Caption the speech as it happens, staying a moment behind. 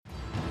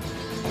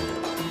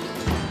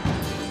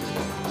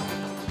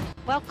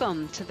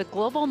Welcome to the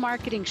Global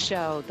Marketing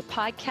Show, the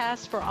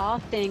podcast for all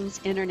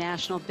things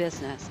international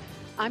business.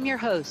 I'm your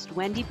host,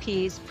 Wendy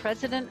Pease,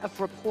 president of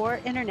Rapport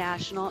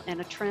International and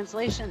a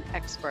translation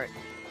expert.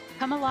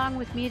 Come along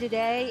with me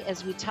today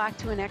as we talk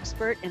to an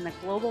expert in the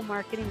global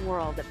marketing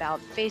world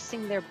about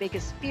facing their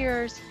biggest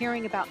fears,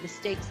 hearing about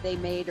mistakes they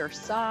made or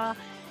saw,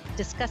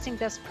 discussing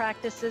best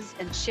practices,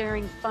 and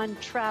sharing fun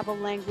travel,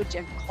 language,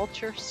 and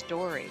culture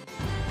stories.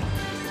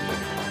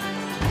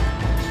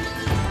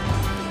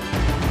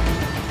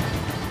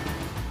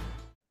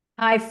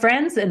 Hi,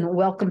 friends, and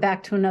welcome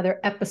back to another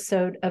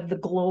episode of the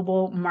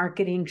Global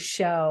Marketing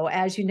Show.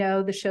 As you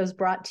know, the show is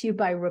brought to you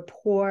by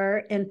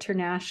Rapport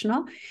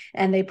International,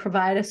 and they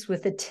provide us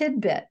with a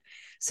tidbit.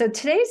 So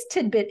today's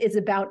tidbit is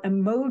about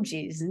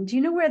emojis. And do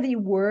you know where the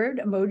word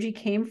emoji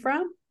came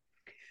from?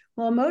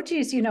 Well,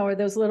 emojis, are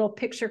those little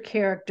picture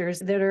characters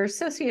that are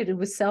associated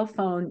with cell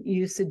phone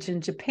usage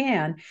in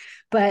Japan,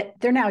 but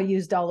they're now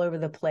used all over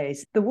the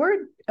place. The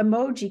word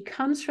emoji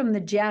comes from the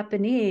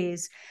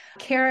Japanese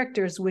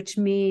characters, which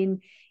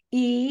mean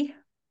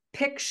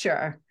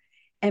picture.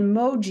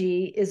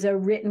 Emoji is a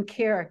written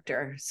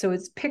character. So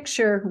it's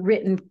picture,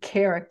 written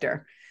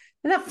character.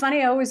 Isn't that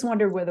funny? I always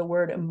wondered where the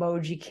word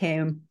emoji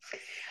came.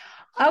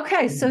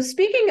 Okay, so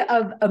speaking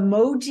of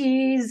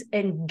emojis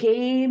and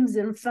games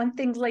and fun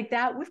things like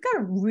that, we've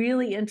got a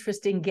really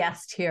interesting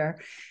guest here.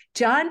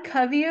 John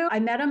Covey, I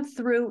met him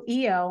through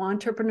EO,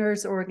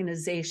 Entrepreneurs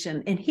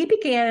Organization, and he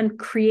began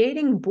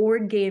creating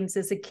board games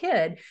as a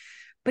kid,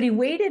 but he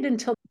waited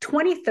until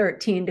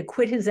 2013 to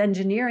quit his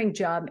engineering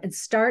job and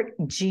start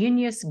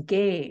Genius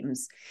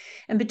Games.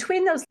 And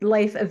between those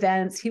life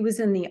events, he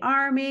was in the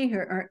Army.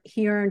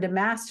 He earned a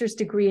master's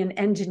degree in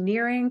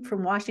engineering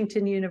from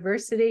Washington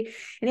University,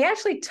 and he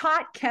actually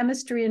taught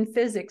chemistry and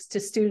physics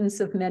to students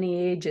of many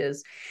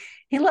ages.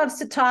 He loves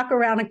to talk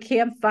around a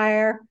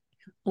campfire,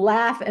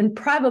 laugh, and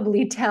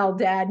probably tell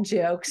dad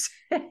jokes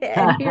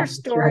and hear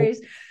stories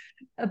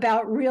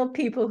about real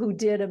people who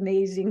did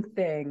amazing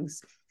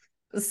things.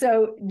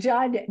 So,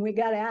 John, we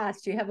got to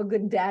ask, do you have a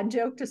good dad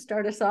joke to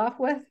start us off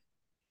with?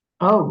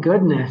 Oh,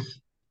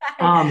 goodness.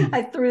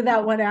 I threw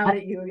that one out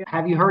at you.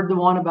 Have you heard the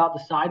one about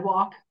the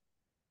sidewalk?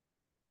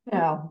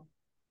 No.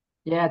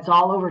 Yeah, it's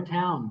all over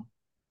town.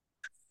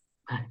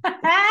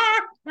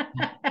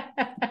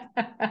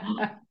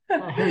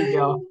 Here you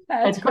go.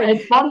 It's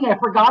funny, I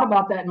forgot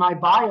about that in my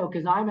bio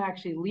because I'm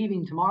actually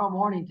leaving tomorrow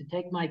morning to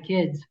take my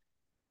kids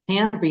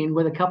camping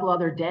with a couple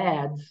other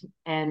dads,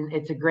 and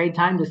it's a great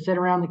time to sit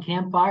around the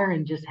campfire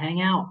and just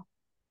hang out.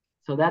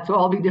 So that's what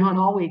I'll be doing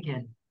all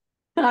weekend.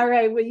 All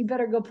right. Well, you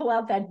better go pull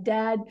out that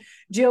dad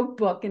joke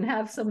book and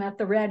have some at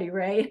the ready,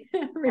 right?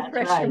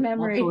 Refresh your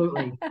memory.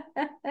 Absolutely.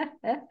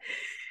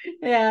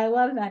 Yeah, I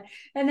love that.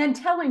 And then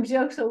telling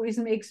jokes always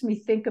makes me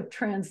think of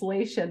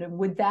translation. And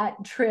would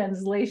that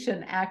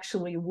translation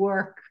actually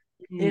work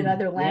in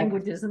other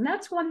languages? And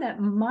that's one that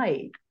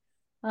might.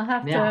 I'll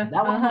have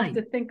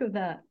to think of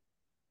that.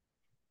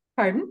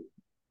 Pardon?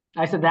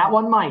 I said that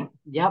one might.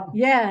 Yep.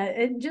 Yeah,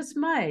 it just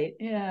might.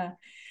 Yeah.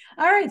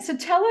 All right. So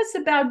tell us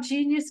about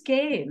Genius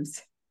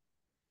Games.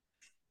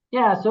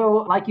 Yeah. So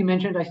like you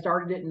mentioned, I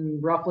started it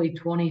in roughly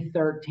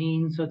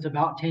 2013. So it's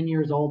about 10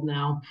 years old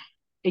now.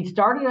 It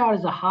started out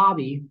as a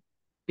hobby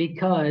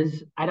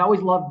because I'd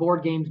always loved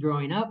board games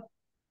growing up.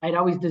 I'd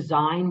always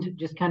designed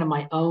just kind of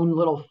my own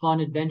little fun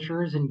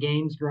adventures and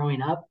games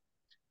growing up.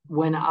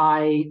 When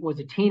I was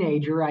a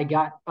teenager, I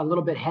got a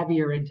little bit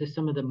heavier into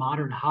some of the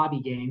modern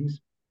hobby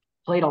games,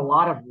 played a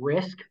lot of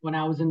Risk when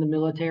I was in the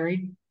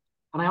military.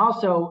 And I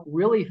also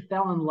really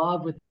fell in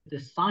love with the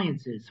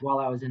sciences while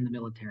I was in the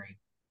military,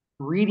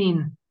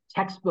 reading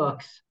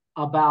textbooks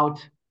about,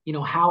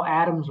 how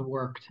atoms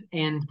worked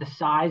and the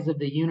size of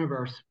the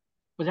universe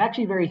was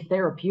actually very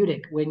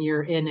therapeutic when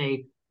you're in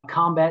a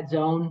combat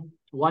zone,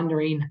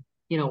 wondering,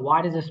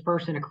 why does this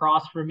person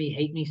across from me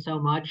hate me so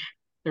much?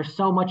 There's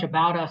so much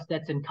about us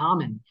that's in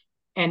common.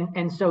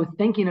 And so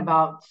thinking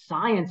about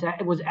science,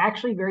 it was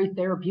actually very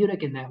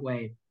therapeutic in that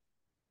way.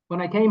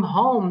 When I came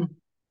home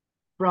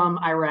from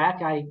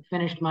Iraq, I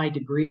finished my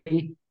degree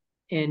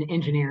in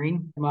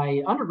engineering.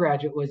 My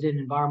undergraduate was in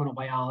environmental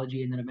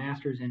biology and then a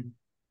master's in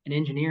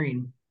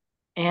engineering.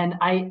 And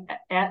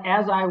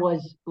as I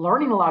was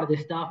learning a lot of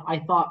this stuff, I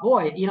thought,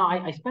 boy,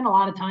 I spent a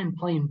lot of time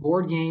playing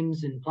board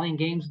games and playing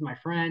games with my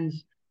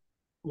friends.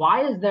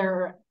 Why are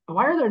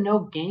there no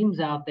games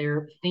out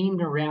there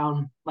themed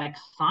around like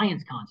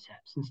science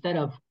concepts instead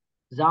of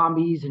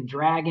zombies and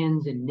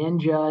dragons and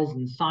ninjas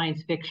and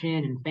science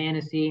fiction and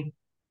fantasy?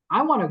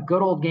 I want a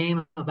good old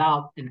game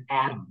about an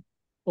atom,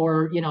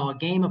 or a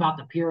game about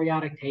the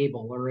periodic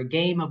table, or a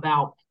game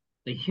about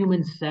the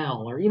human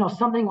cell, or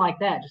something like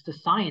that. Just a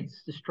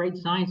straight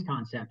science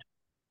concept.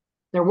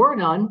 There were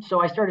none,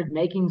 so I started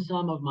making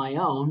some of my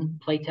own,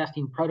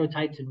 playtesting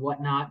prototypes and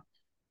whatnot.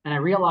 And I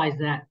realized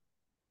that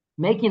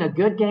making a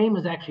good game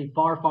was actually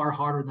far, far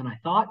harder than I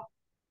thought.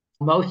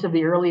 Most of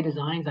the early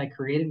designs I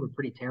created were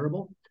pretty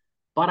terrible,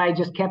 but I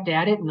just kept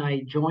at it, and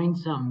I joined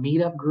some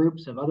meetup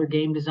groups of other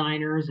game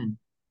designers and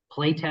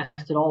play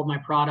tested all of my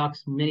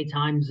products many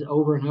times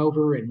over and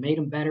over and made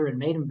them better and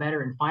made them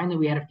better. And finally,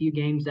 we had a few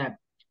games that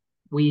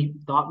we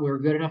thought we were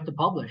good enough to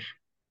publish.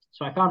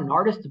 So I found an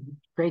artist to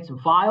create some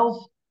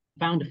files,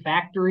 found a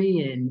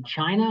factory in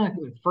China.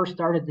 We first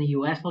started in the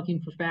US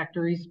looking for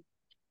factories,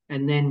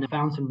 and then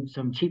found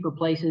some cheaper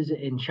places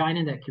in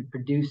China that could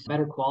produce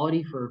better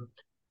quality for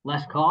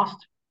less cost.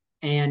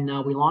 And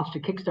we launched a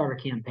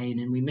Kickstarter campaign,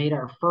 and we made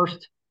our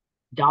first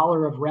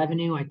dollar of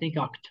revenue, I think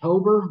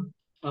October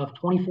of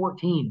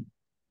 2014.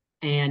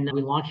 And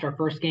we launched our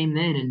first game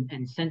then.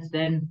 And since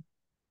then,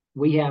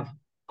 we have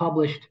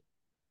published,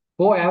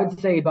 boy, I would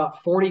say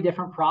about 40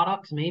 different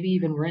products, maybe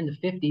even we're in the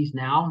 50s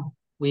now.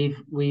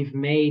 We've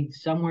made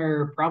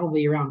somewhere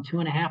probably around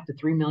 $2.5 to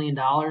 $3 million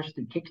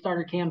through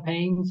Kickstarter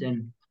campaigns,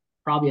 and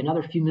probably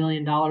another few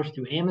 $1,000,000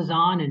 through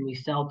Amazon. And we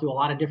sell to a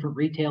lot of different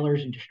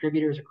retailers and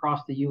distributors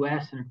across the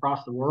US and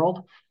across the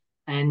world.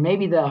 And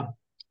maybe the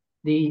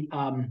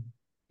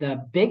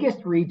biggest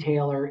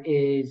retailer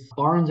is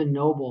Barnes and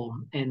Noble,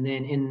 and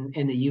then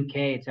in the UK,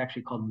 it's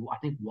actually called, I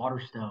think,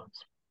 Waterstones,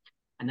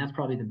 and that's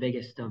probably the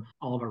biggest of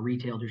all of our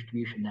retail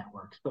distribution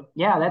networks. But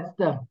yeah, that's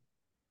the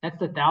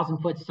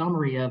 1,000-foot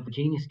summary of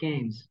Genius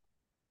Games.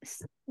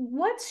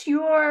 What's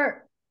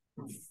your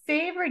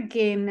favorite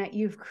game that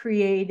you've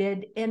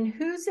created, and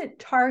who's it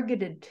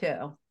targeted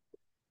to?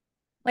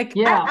 Like,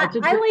 yeah,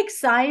 I like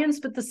science,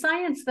 but the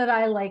science that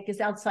I like is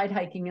outside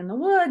hiking in the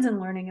woods and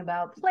learning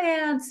about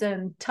plants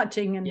and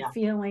touching and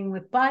feeling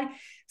with body.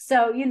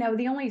 So,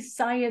 the only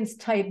science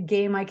type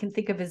game I can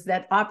think of is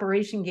that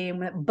Operation game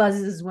that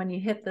buzzes when you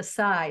hit the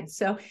side.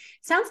 So it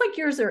sounds like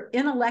yours are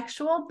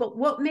intellectual, but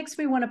what makes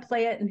me want to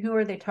play it, and who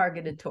are they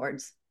targeted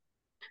towards?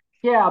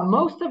 Yeah,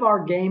 most of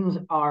our games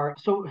are.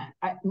 So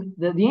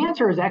the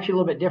answer is actually a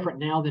little bit different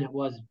now than it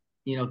was,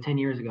 10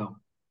 years ago.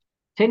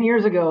 10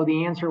 years ago,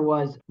 the answer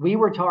was we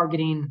were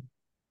targeting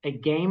a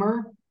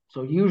gamer,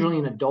 so usually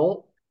an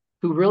adult,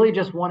 who really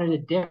just wanted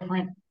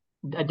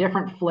a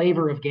different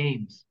flavor of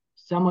games.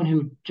 Someone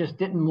who just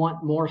didn't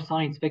want more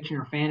science fiction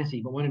or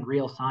fantasy, but wanted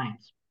real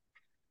science.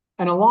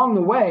 And along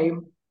the way,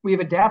 we've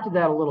adapted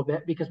that a little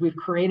bit because we've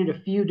created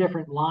a few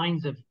different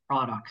lines of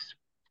products.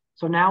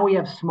 So now we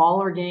have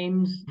smaller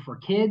games for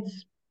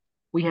kids.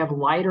 We have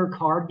lighter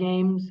card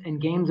games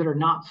and games that are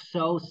not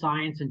so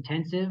science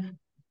intensive.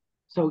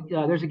 So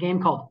there's a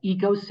game called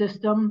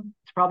Ecosystem.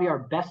 It's probably our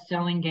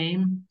best-selling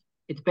game.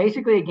 It's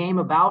basically a game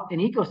about an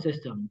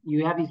ecosystem.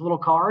 You have these little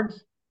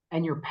cards,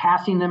 and you're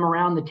passing them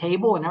around the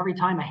table, and every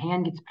time a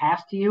hand gets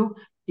passed to you,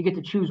 you get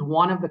to choose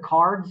one of the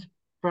cards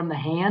from the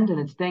hand, and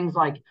it's things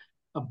like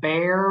a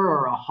bear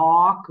or a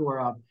hawk or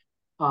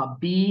a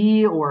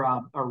bee or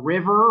a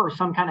river or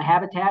some kind of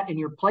habitat, and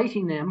you're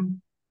placing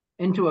them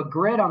into a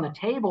grid on the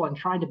table and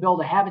trying to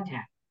build a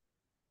habitat.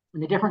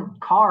 And the different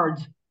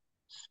cards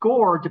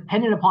score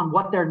dependent upon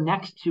what they're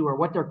next to or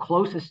what they're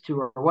closest to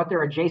or what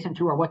they're adjacent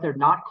to or what they're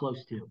not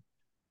close to.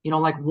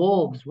 Like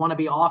wolves want to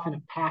be off in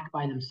a pack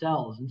by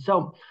themselves. And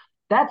so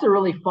that's a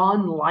really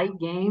fun, light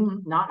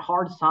game, not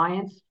hard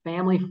science,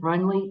 family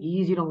friendly,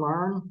 easy to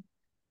learn.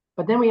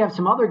 But then we have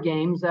some other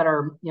games that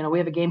are, we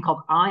have a game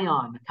called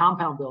Ion, a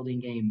compound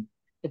building game.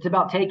 It's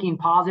about taking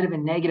positive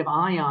and negative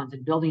ions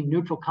and building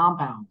neutral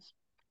compounds.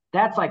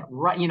 That's like,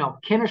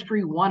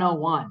 chemistry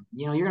 101.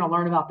 You're going to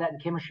learn about that in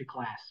chemistry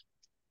class.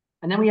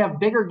 And then we have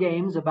bigger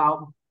games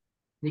about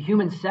the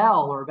human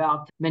cell or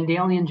about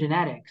Mendelian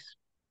genetics.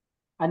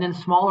 And then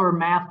smaller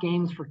math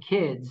games for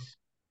kids.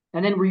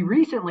 And then we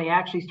recently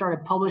actually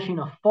started publishing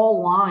a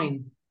full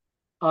line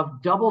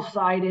of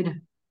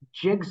double-sided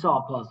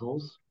jigsaw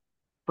puzzles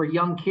for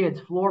young kids,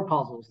 floor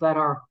puzzles that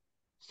are,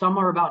 some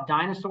are about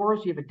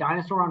dinosaurs. You have a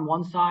dinosaur on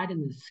one side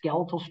and the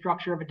skeletal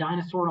structure of a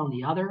dinosaur on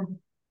the other.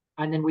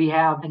 And then we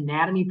have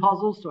anatomy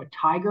puzzles, so a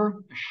tiger,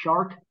 a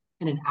shark,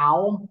 and an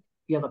owl.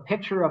 You have a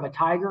picture of a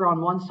tiger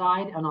on one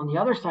side, and on the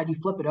other side, you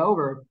flip it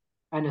over,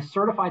 and a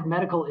certified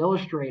medical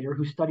illustrator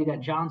who studied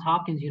at Johns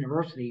Hopkins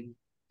University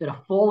did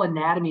a full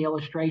anatomy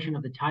illustration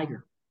of the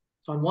tiger.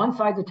 So on one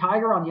side's the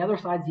tiger, on the other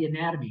side's the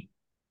anatomy.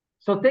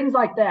 So things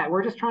like that.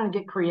 We're just trying to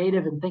get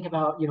creative and think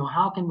about,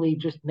 how can we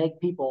just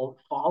make people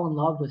fall in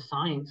love with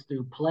science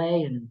through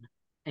play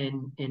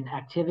and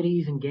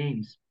activities and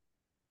games.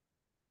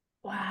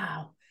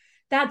 Wow.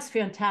 That's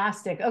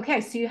fantastic.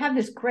 Okay, so you have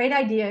this great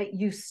idea.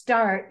 You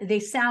start,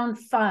 they sound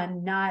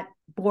fun, not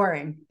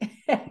boring.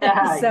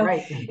 So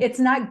right. It's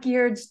not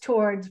geared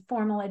towards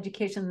formal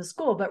education in the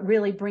school, but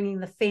really bringing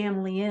the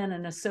family in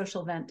and a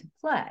social event to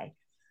play.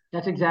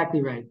 That's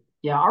exactly right.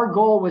 Yeah, our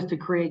goal was to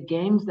create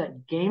games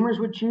that gamers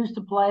would choose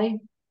to play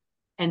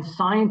and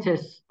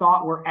scientists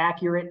thought were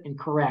accurate and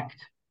correct.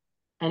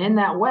 And in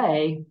that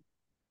way,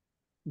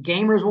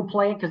 gamers will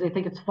play it because they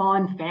think it's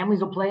fun.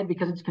 Families will play it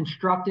because it's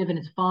constructive and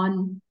it's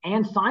fun.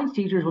 And science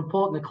teachers would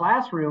pull it in the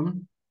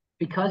classroom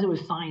because it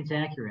was science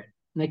accurate.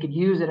 And they could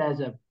use it as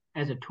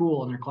a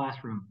tool in their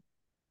classroom.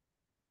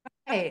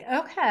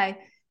 Okay.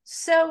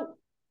 So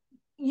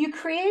you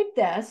create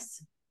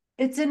this.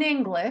 It's in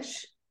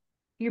English.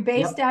 You're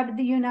based out of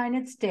the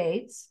United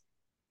States.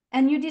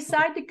 And you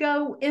decide to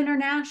go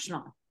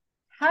international.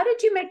 How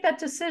did you make that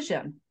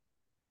decision?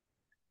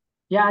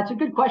 Yeah, it's a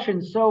good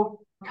question.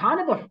 So,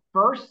 kind of the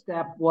first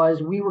step was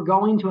we were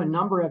going to a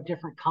number of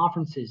different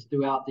conferences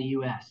throughout the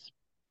US.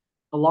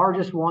 The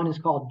largest one is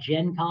called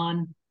Gen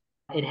Con.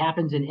 It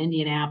happens in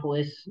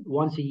Indianapolis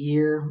once a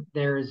year.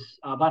 There's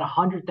about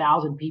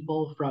 100,000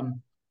 people from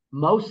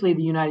mostly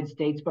the United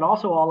States, but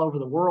also all over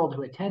the world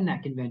who attend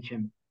that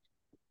convention.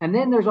 And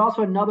then there's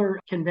also another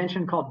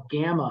convention called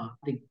GAMA,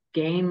 the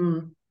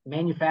Game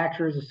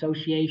Manufacturers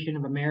Association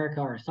of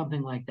America, or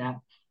something like that.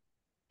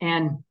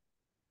 And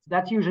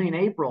that's usually in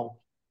April.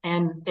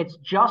 And it's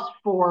just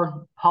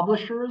for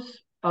publishers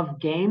of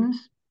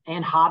games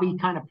and hobby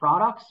kind of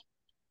products,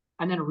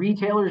 and then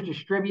retailers,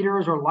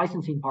 distributors, or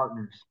licensing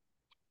partners.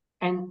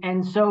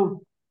 And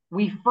so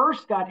we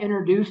first got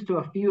introduced to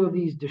a few of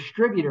these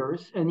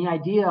distributors, and the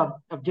idea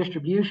of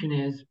distribution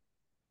is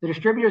the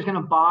distributor is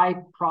going to buy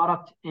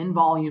product in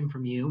volume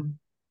from you.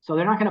 So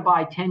they're not going to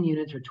buy 10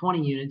 units or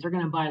 20 units. They're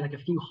going to buy like a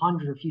few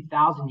hundred or a few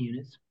thousand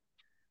units.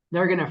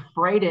 They're going to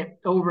freight it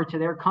over to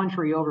their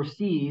country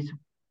overseas,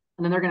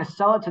 and then they're going to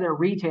sell it to their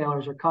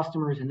retailers or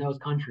customers in those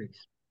countries.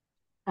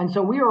 And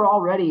so we were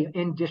already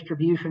in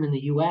distribution in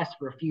the US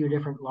for a few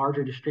different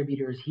larger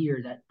distributors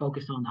here that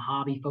focus on the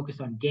hobby,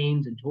 focus on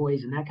games and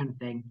toys and that kind of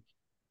thing.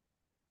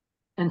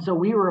 And so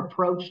we were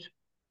approached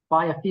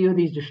by a few of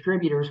these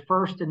distributors,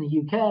 first in the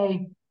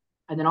UK,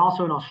 and then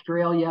also in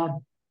Australia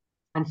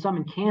and some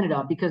in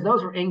Canada, because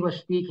those were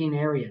English speaking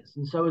areas.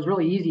 And so it was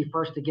really easy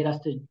first to get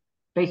us to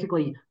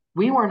basically,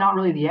 we were not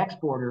really the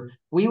exporter.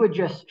 We would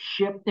just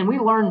ship, and we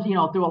learned,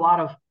 through a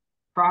lot of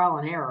trial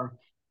and error.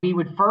 We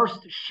would first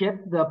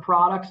ship the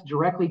products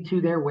directly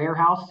to their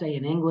warehouse, say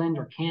in England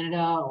or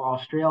Canada or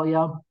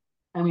Australia.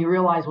 And we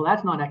realized, well,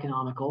 that's not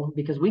economical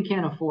because we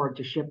can't afford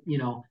to ship,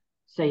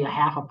 say a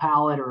half a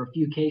pallet or a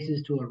few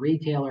cases to a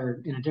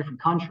retailer in a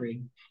different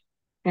country.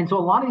 And so a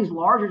lot of these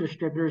larger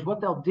distributors,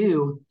 what they'll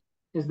do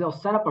is they'll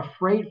set up a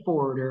freight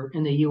forwarder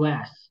in the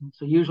US.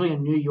 So usually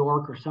in New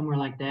York or somewhere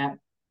like that.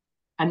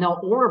 And they'll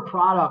order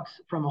products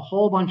from a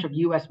whole bunch of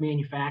US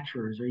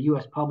manufacturers or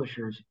US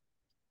publishers.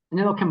 And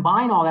then they'll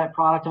combine all that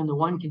product onto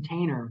one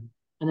container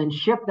and then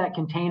ship that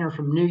container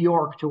from New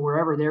York to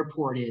wherever their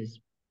port is.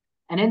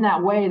 And in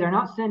that way, they're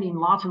not sending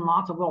lots and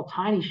lots of little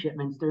tiny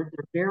shipments. They're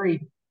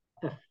very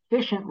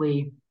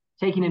efficiently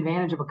taking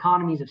advantage of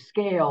economies of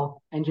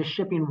scale and just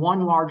shipping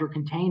one larger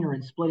container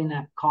and splitting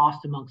that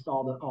cost amongst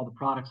all the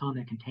products on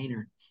that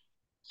container.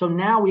 So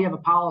now we have a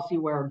policy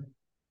where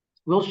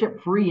we'll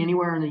ship free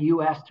anywhere in the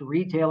US to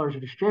retailers or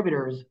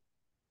distributors,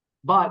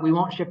 but we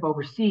won't ship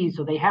overseas.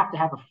 So they have to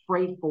have a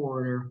freight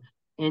forwarder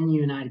in the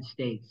United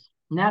States.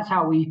 And that's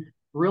how we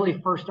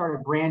really first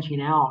started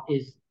branching out,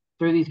 is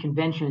through these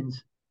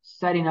conventions,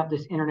 setting up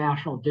this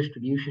international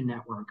distribution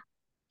network.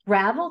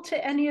 Travel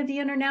to any of the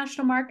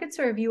international markets,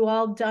 or have you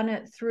all done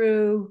it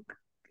through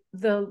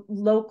the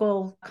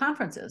local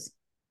conferences?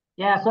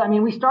 Yeah, so I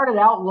mean, we started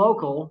out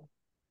local.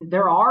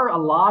 There are a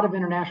lot of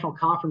international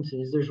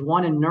conferences. There's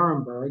one in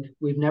Nuremberg.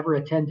 We've never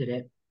attended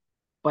it,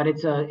 but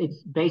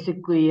it's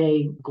basically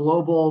a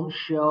global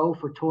show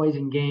for toys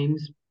and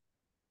games.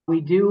 We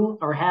do,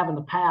 or have in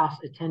the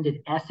past,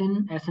 attended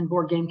Essen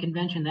Board Game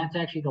Convention. That's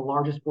actually the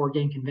largest board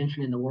game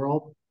convention in the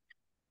world.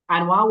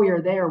 And while we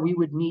are there, we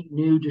would meet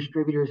new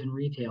distributors and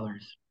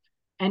retailers.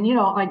 And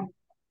like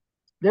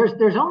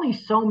there's only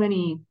so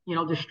many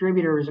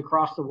distributors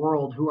across the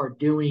world who are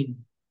doing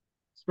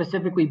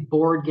specifically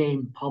board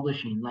game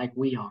publishing like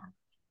we are.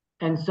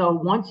 And so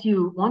once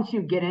you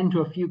get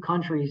into a few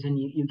countries and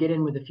you get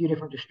in with a few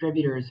different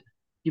distributors,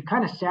 you've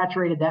kind of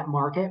saturated that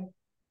market.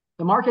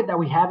 The market that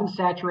we haven't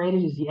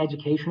saturated is the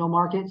educational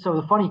market. So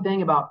the funny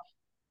thing about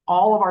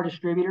all of our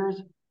distributors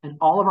and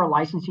all of our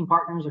licensing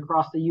partners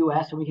across the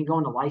US, and we can go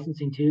into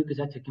licensing too, because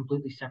that's a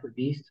completely separate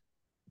beast.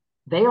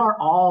 They are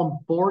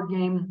all board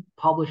game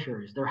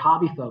publishers. They're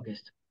hobby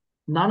focused.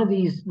 None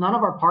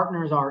of our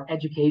partners are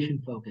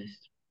education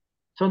focused.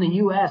 So in the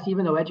US,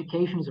 even though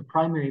education is a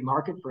primary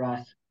market for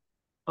us,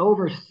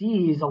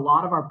 overseas, a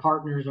lot of our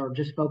partners are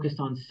just focused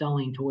on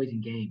selling toys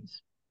and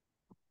games.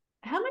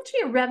 How much of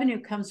your revenue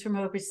comes from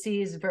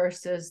overseas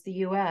versus the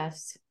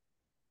US?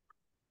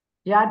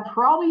 Yeah, I'd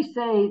probably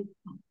say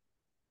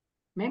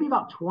maybe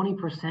about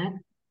 20%.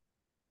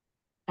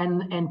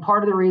 And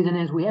part of the reason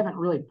is we haven't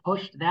really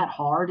pushed that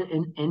hard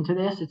into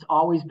this. It's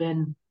always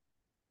been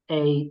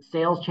a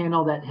sales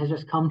channel that has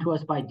just come to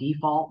us by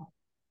default.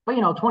 But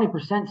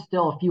 20% is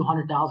still a few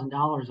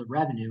 $100,000 of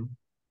revenue.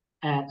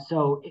 And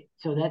so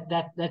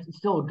that's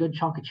still a good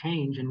chunk of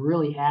change and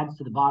really adds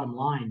to the bottom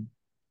line.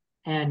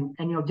 And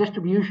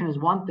distribution is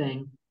one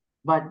thing,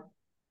 but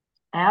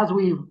as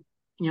we've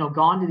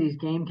gone to these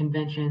game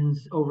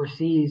conventions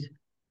overseas,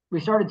 we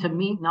started to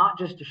meet not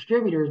just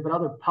distributors but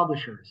other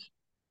publishers.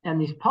 And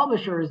these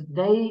publishers,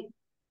 they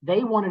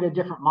wanted a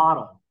different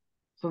model.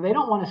 So they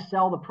don't want to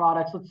sell the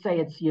products. Let's say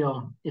it's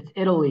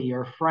Italy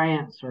or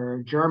France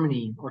or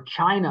Germany or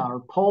China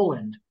or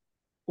Poland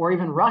or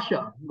even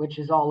Russia, which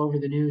is all over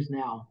the news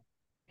now.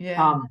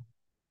 Yeah.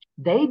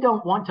 They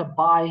don't want to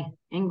buy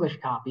English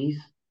copies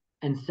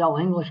and sell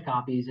English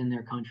copies in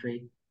their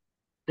country.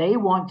 they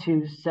want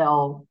to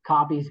sell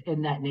copies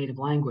in that native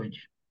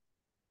language.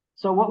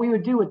 So what we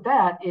would do with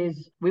that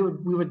is we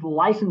would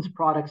license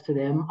products to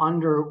them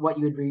under what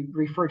you would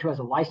refer to as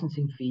a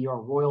licensing fee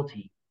or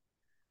royalty.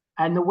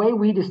 And the way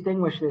we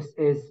distinguish this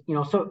is,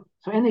 so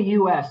in the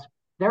US,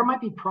 there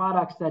might be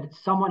products that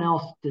someone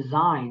else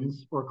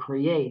designs or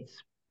creates,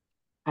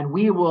 and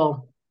we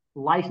will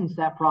license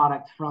that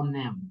product from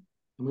them.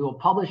 And we will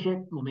publish it,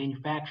 we'll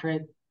manufacture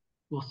it,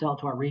 we'll sell it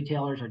to our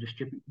retailers, our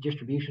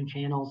distribution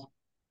channels,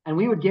 and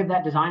we would give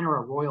that designer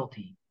a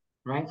royalty,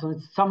 right? So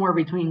it's somewhere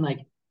between like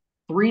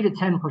 3 to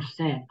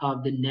 10%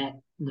 of the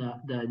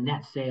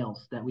net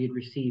sales that we'd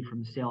receive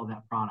from the sale of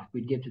that product.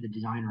 We'd give to the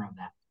designer of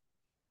that.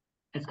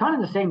 It's kind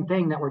of the same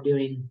thing that we're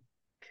doing.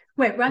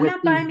 Wait, run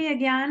that by me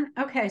again.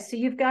 Okay, so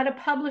you've got a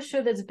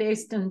publisher that's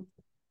based in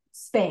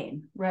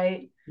Spain,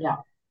 right? Yeah.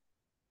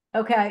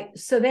 Okay,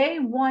 so they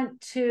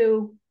want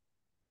a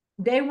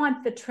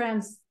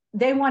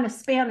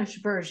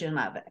Spanish version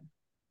of it.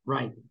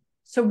 Right.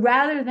 So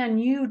rather than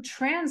you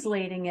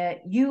translating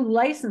it, you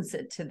license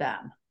it to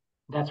them.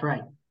 That's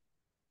right.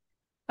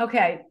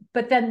 Okay,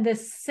 but then the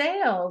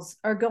sales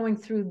are going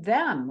through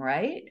them,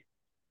 right?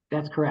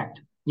 That's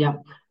correct. Yeah.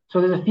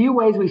 So there's a few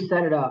ways we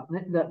set it up.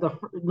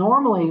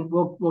 Normally,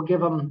 we'll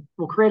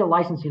create a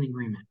licensing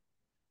agreement,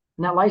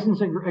 and that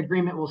licensing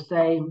agreement will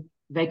say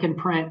they can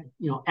print,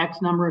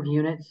 X number of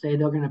units. Say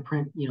they're going to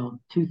print,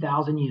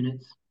 2,000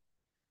 units.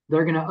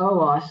 They're going to owe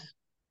us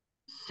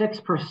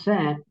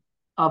 6%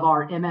 of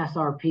our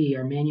MSRP,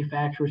 our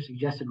manufacturer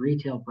suggested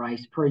retail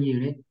price per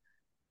unit.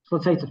 So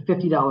let's say it's a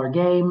 $50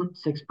 game,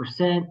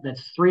 6%,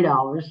 that's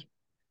 $3.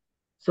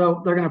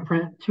 So they're going to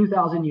print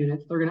 2,000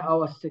 units. They're going to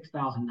owe us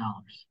 $6,000.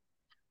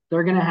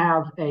 They're going to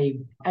have a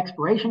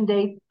expiration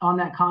date on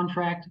that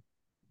contract.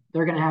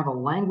 They're going to have a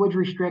language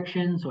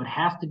restriction, so it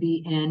has to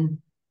be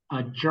in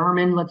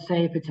German, let's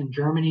say, if it's in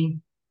Germany.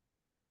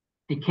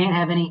 It can't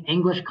have any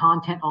English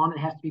content on it.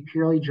 It has to be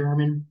purely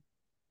German.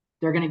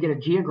 They're going to get a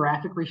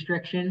geographic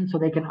restriction, so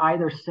they can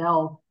either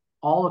sell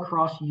all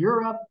across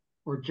Europe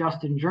or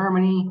just in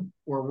Germany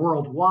or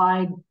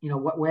worldwide,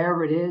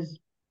 wherever it is.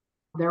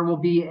 There will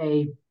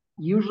be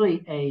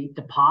usually a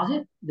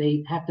deposit.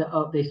 They have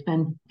to they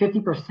spend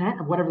 50%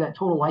 of whatever that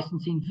total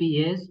licensing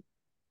fee is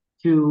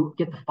to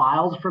get the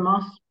files from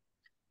us.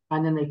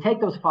 And then they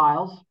take those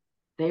files,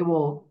 they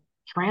will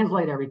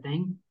translate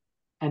everything,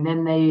 and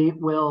then they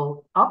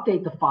will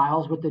update the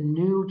files with the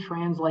new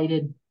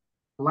translated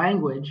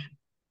language.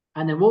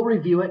 And then we'll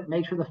review it,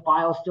 make sure the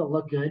files still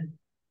look good.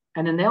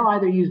 And then they'll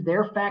either use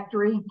their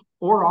factory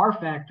or our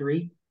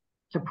factory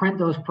to print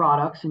those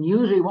products. And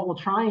usually what we'll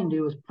try and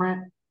do is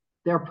print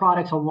their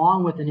products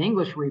along with an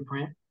English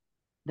reprint.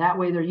 That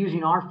way they're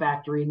using our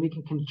factory, and we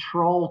can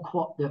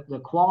control the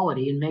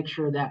quality and make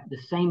sure that the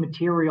same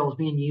material is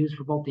being used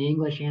for both the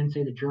English and,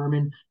 say, the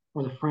German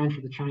or the French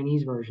or the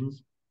Chinese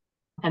versions.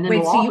 And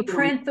then so you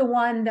print the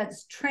one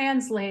that's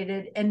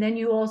translated, and then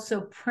you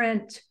also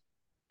print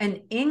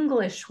an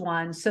English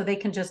one so they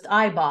can just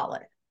eyeball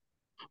it.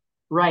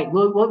 Right.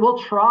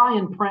 We'll try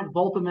and print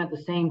both of them at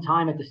the same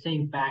time at the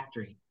same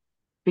factory,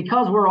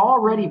 because we're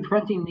already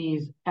printing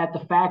these at the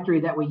factory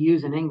that we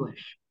use in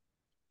English.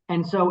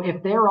 And so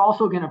if they're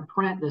also going to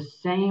print the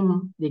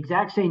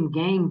exact same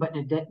game, but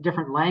in a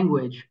different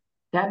language,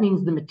 that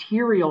means the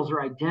materials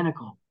are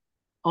identical.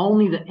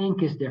 Only the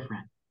ink is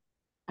different.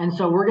 And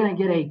so we're going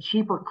to get a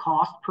cheaper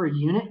cost per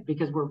unit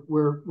because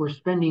we're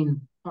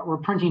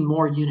printing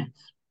more units.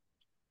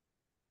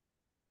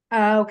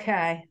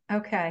 Okay.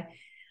 All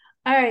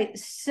right.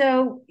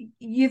 So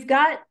you're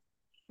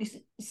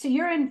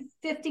in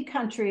 50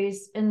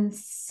 countries in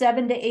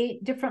 7 to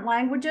 8 different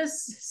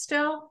languages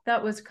still?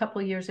 That was a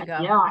couple of years ago.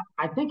 Yeah,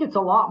 I think it's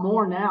a lot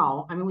more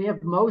now. I mean, we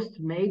have most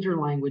major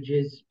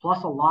languages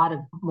plus a lot of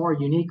more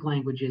unique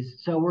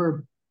languages. So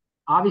we're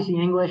obviously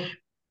English,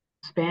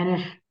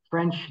 Spanish,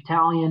 French,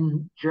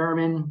 Italian,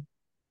 German,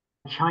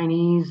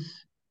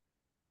 Chinese,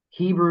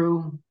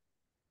 Hebrew,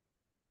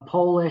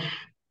 Polish,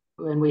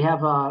 and we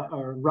have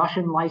a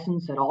Russian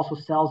license that also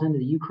sells into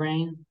the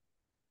Ukraine.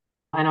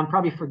 And I'm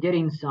probably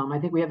forgetting some. I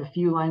think we have a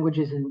few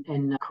languages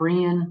in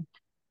Korean,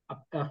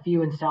 a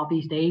few in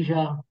Southeast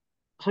Asia.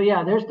 So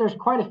yeah, there's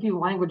quite a few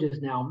languages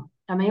now,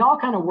 and they all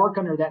kind of work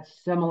under that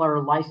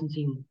similar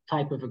licensing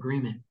type of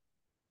agreement.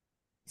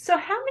 So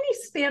how many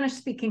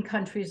Spanish-speaking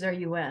countries are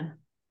you in?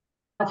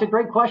 That's a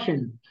great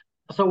question.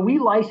 So we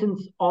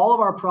license all of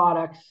our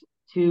products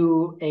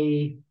to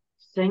a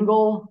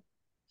single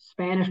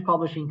Spanish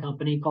publishing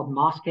company called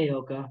Mosque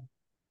Oca,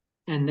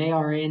 and they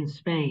are in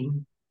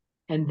Spain.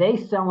 And they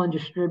sell and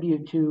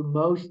distribute to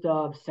most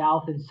of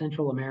South and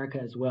Central America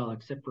as well,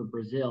 except for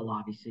Brazil,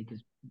 obviously,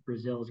 because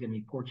Brazil is going to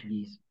be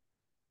Portuguese.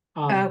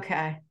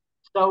 Okay.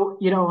 So,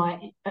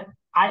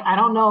 I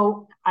don't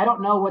know. I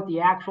don't know what the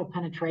actual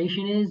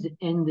penetration is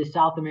in the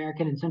South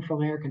American and Central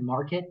American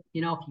market.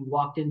 If you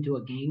walked into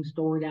a game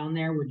store down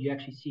there, would you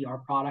actually see our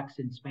products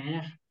in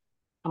Spanish?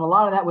 And a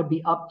lot of that would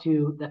be up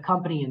to the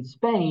company in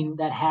Spain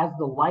that has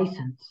the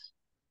license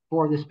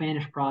for the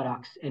Spanish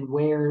products and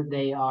where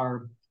they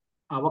are,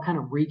 what kind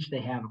of reach they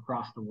have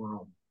across the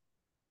world.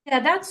 Yeah,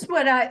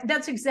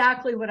 that's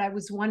exactly what I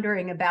was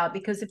wondering about,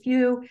 because if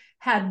you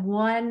had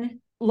one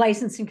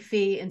licensing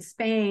fee in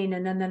Spain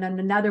and then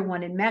another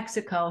one in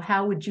Mexico,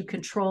 how would you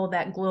control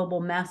that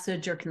global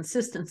message or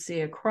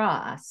consistency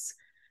across?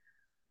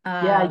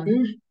 Yeah,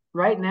 Um,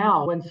 right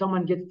now, when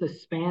someone gets the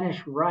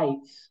Spanish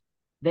rights,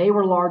 they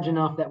were large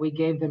enough that we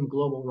gave them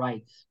global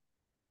rights.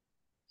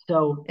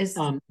 So is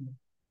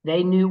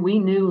we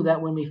knew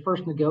that when we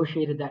first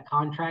negotiated that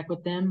contract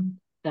with them,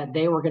 that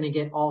they were going to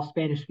get all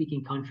Spanish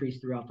speaking countries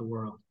throughout the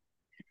world.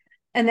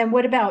 And then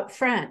what about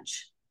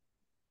French?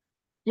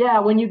 Yeah,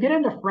 when you get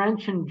into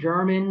French and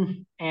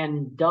German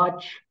and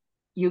Dutch,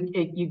 you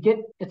get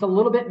it's a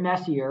little bit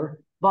messier,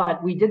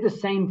 but we did the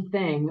same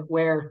thing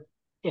where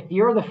if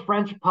you're the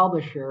French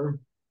publisher,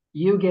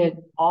 you get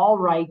all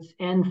rights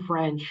in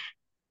French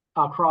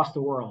across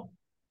the world.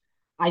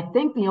 I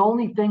think the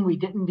only thing we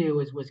didn't do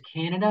was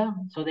Canada,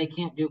 so they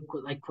can't do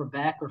like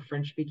Quebec or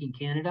French speaking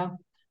Canada.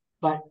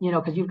 But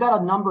because you've got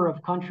a number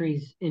of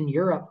countries in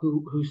Europe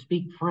who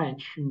speak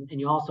French, and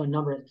you also a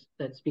number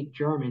that speak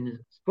German.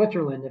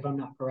 Switzerland, if I'm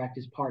not correct,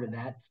 is part of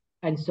that.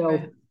 And Right. so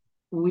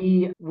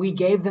we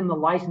gave them the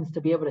license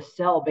to be able to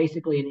sell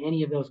basically in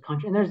any of those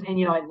countries. Now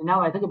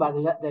that I think about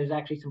it, there's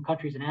actually some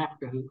countries in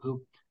Africa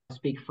who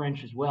speak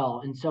French as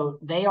well, and so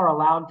they are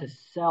allowed to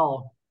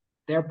sell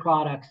their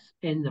products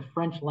in the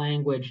French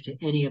language to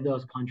any of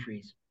those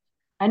countries.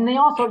 And they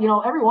also,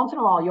 every once in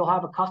a while, you'll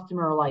have a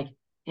customer like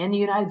in the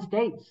United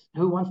States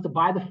who wants to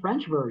buy the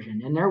French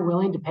version, and they're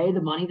willing to pay the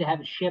money to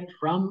have it shipped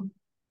from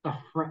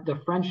the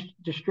French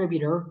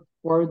distributor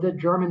or the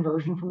German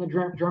version from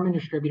the German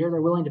distributor.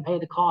 They're willing to pay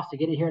the cost to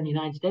get it here in the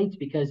United States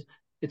because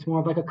it's more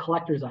of like a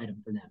collector's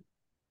item for them.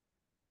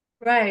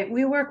 Right.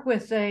 We work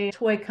with a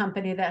toy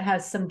company that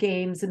has some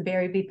games and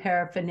Berry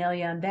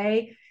paraphernalia, and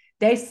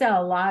they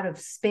sell a lot of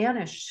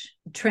Spanish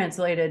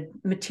translated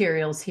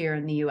materials here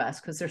in the US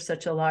because they're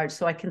such a large.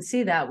 So I can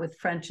see that with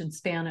French and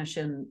Spanish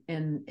and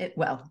in it,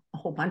 well, a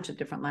whole bunch of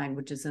different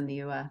languages in the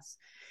US.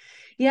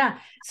 Yeah.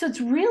 So it's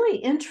really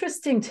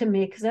interesting to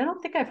me because I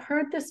don't think I've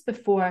heard this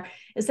before,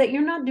 is that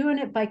you're not doing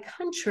it by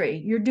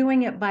country, you're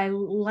doing it by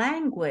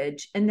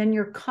language, and then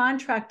you're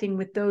contracting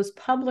with those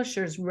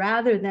publishers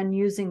rather than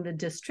using the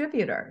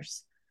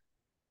distributors.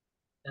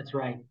 That's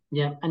right.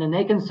 Yeah. And then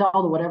they can sell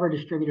to whatever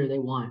distributor they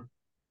want.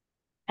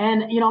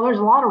 And there's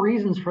a lot of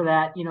reasons for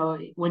that.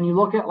 When you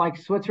look at like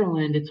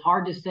Switzerland, it's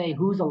hard to say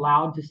who's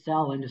allowed to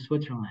sell into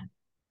Switzerland.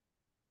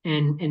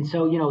 And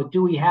so,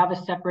 do we have a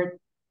separate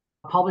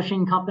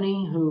publishing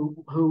company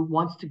who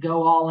wants to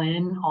go all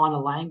in on a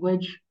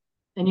language?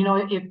 And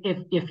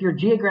if you're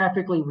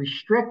geographically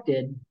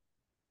restricted,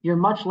 you're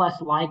much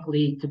less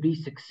likely to be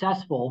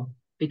successful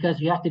because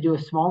you have to do a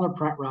smaller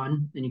print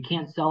run and you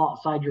can't sell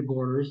outside your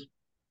borders.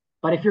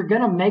 But if you're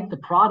going to make the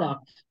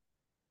product,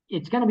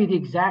 it's going to be the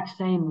exact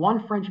same.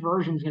 One French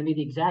version is going to be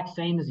the exact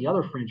same as the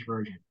other French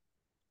version,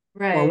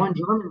 or Right. one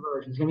German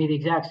version is going to be the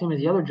exact same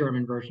as the other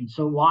German version.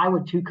 So why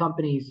would two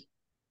companies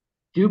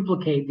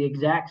duplicate the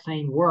exact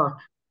same work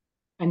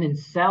and then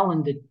sell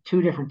into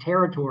two different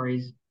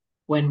territories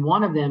when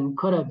one of them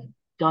could have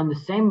done the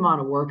same amount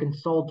of work and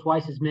sold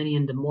twice as many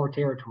into more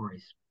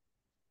territories?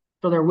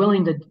 So they're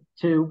willing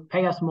to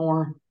pay us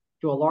more,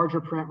 do a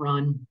larger print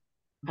run,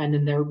 and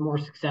then they're more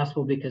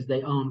successful because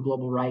they own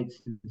global rights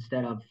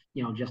instead of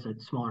just a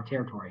smaller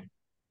territory.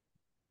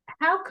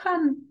 How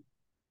come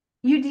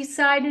you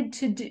decided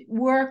to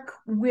work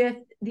with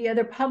the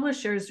other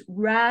publishers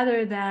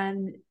rather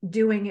than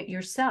doing it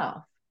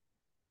yourself?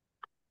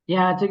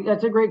 Yeah,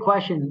 that's a great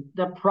question.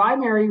 The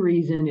primary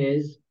reason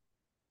is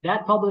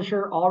that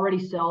publisher already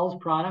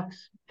sells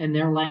products in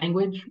their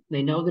language.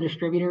 They know the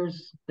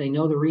distributors, they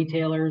know the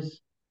retailers,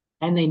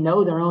 and they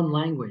know their own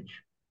language.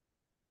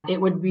 It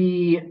would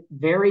be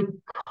very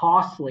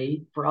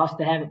costly for us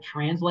to have it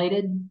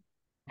translated,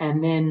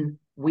 and then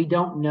we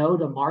don't know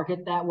the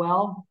market that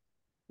well.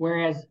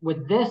 Whereas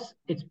with this,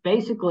 it's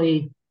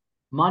basically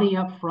money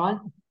up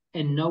front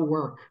and no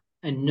work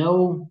and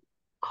no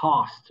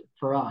cost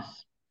for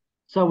us.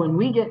 So when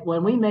we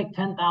make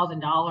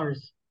 $10,000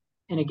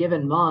 in a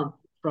given month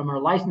from our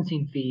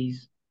licensing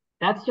fees,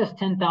 that's just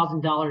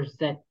 $10,000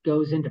 that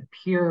goes into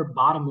pure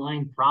bottom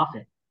line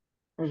profit.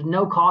 There's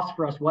no cost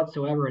for us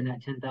whatsoever in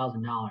that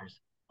 $10,000.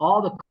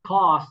 All the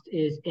cost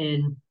is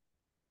in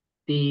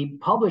the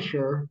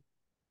publisher,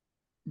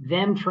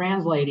 them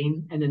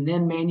translating, and then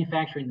them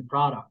manufacturing the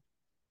product.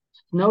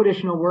 No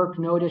additional work,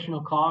 no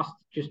additional cost,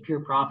 just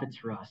pure profits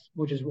for us,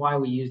 which is why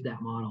we use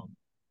that model.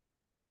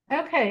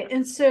 Okay.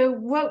 And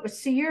so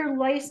your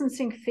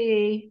licensing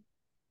fee,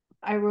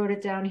 I wrote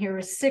it down here,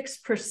 is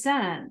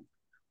 6%.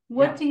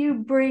 What Yeah. do you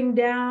bring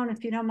down,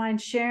 if you don't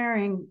mind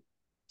sharing,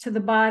 to the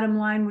bottom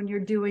line when you're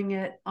doing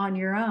it on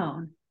your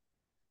own?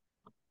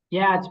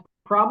 Yeah, it's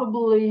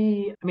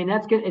probably, I mean,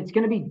 that's good. It's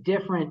going to be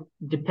different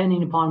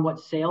depending upon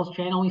what sales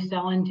channel we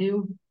sell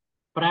into.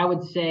 But I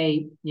would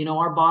say,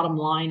 our bottom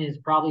line is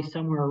probably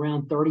somewhere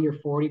around 30 or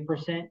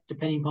 40%,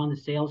 depending upon the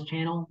sales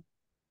channel.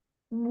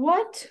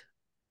 What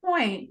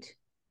point?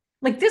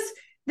 Like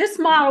This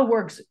model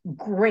works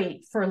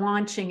great for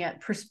launching it,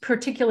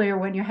 particularly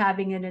when you're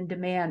having it in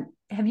demand.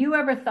 Have you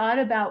ever thought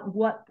about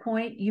what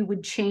point you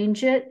would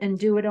change it and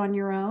do it on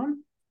your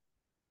own?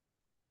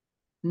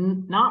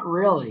 Not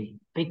really,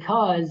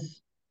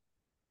 because,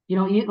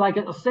 like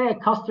say a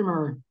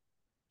customer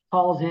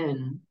calls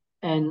in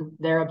and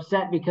they're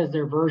upset because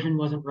their version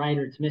wasn't right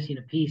or it's missing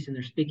a piece and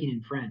they're speaking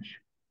in French.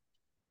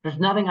 There's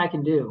nothing I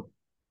can do.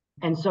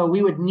 And so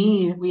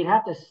we'd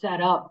have to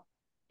set up,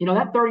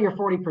 that 30 or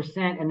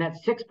 40% and that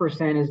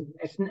 6%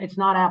 it's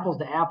not apples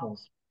to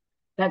apples.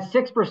 That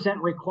 6%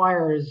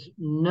 requires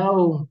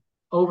no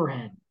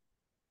overhead.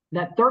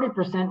 That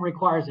 30%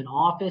 requires an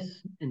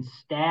office and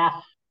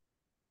staff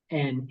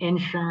and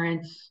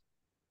insurance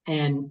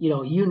and,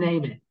 you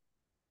name it.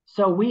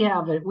 So we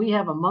have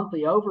a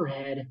monthly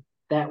overhead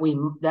that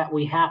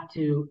we have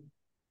to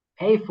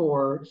pay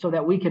for so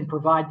that we can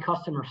provide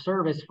customer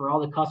service for all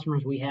the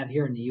customers we have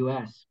here in the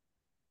US.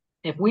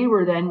 If we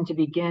were then to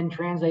begin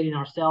translating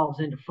ourselves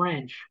into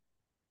French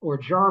or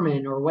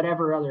German or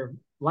whatever other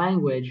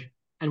language,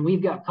 and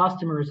we've got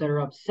customers that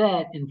are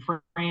upset in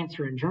France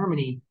or in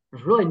Germany,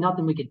 there's really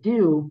nothing we could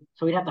do.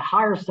 So we'd have to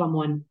hire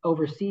someone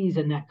overseas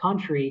in that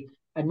country.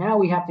 And now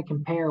we have to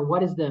compare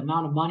what is the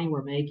amount of money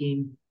we're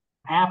making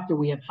after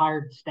we have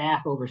hired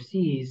staff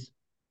overseas.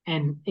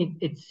 And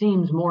it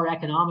seems more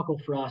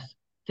economical for us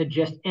to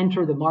just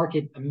enter the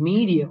market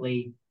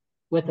immediately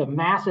with a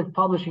massive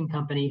publishing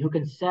company who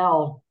can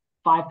sell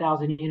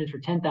 5,000 units or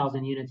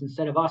 10,000 units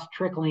instead of us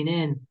trickling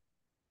in,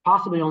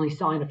 possibly only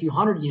selling a few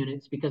hundred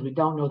units because we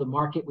don't know the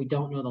market, we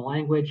don't know the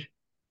language,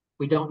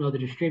 we don't know the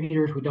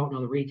distributors, we don't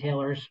know the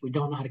retailers, we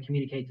don't know how to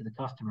communicate to the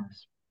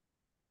customers.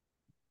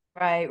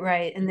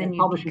 Right. And then you'd be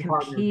publishing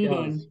partner does.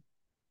 competing.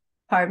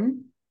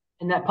 Pardon?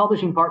 And that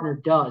publishing partner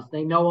does.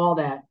 They know all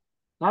that.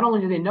 Not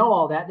only do they know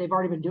all that, they've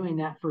already been doing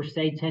that for,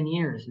 say, 10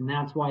 years. And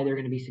that's why they're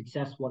going to be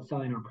successful at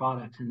selling our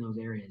products in those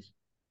areas.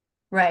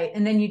 Right.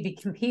 And then you'd be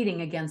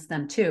competing against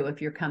them too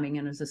if you're coming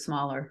in as a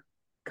smaller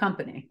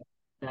company.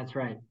 That's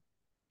right.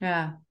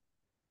 Yeah.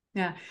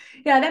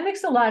 That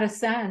makes a lot of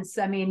sense.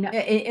 I mean,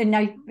 and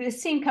I've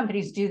seen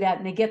companies do that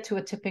and they get to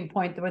a tipping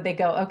point where they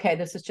go, okay,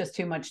 this is just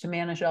too much to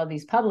manage all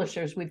these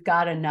publishers. We've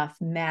got enough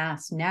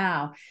mass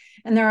now.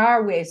 And there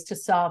are ways to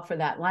solve for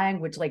that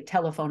language, like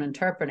telephone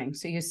interpreting.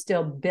 So you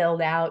still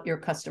build out your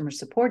customer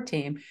support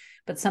team,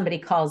 but somebody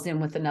calls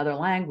in with another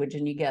language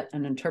and you get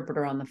an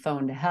interpreter on the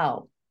phone to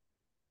help.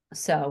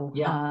 So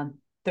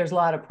there's a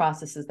lot of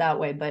processes that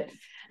way, but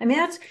I mean,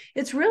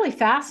 it's really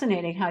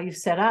fascinating how you've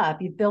set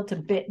up. You've built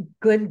a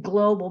good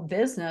global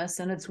business,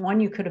 and it's one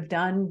you could have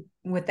done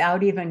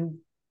without even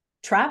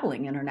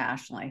traveling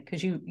internationally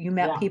because you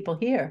met people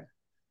here.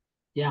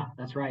 Yeah,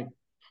 that's right.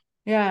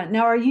 Yeah.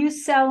 Now, are you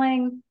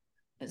selling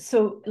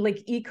so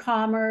like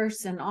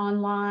e-commerce and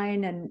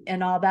online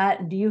and all that?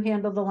 And do you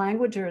handle the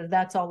language, or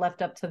that's all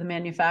left up to the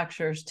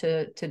manufacturers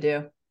to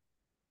do?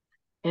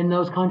 In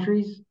those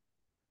countries?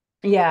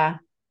 Yeah.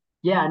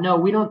 Yeah, no,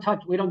 we don't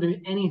do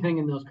anything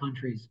in those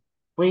countries.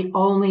 We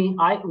only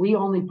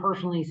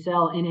personally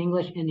sell in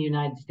English in the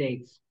United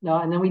States. No,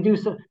 and then we do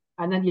so,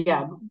 and then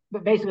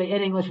but basically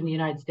in English in the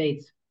United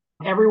States.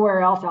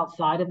 Everywhere else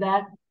outside of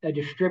that, a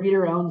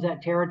distributor owns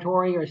that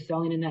territory or is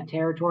selling in that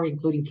territory,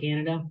 including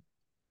Canada.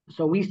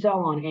 So we sell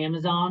on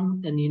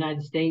Amazon in the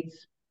United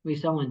States. We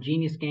sell on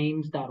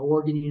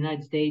geniusgames.org in the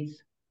United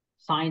States,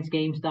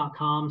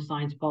 sciencegames.com,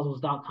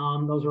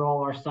 sciencepuzzles.com. Those are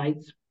all our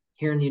sites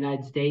here in the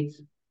United States.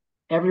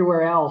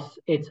 Everywhere else,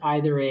 it's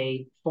either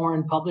a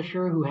foreign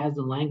publisher who has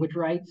the language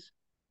rights,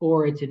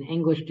 or it's an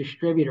English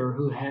distributor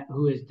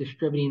who is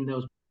distributing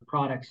those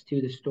products to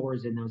the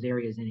stores in those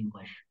areas in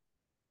English.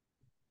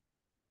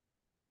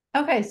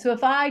 Okay, so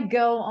if I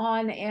go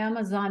on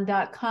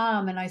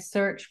Amazon.com and I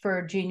search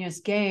for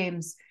Genius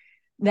Games,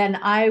 then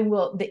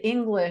the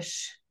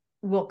English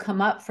will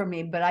come up for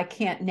me, but I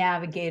can't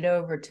navigate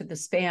over to the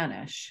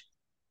Spanish.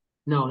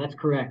 No, that's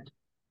correct.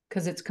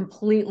 Because it's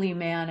completely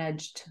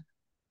managed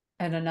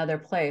in another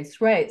place,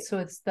 right? So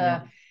it's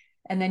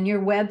and then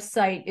your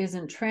website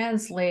isn't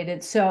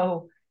translated.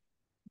 So,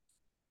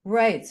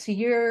 right. So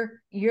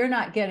you're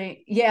not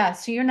getting,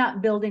 so you're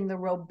not building the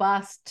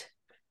robust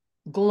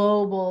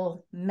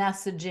global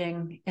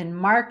messaging and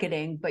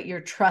marketing, but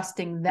you're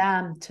trusting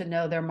them to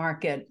know their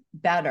market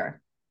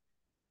better.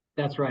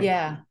 That's right.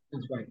 Yeah.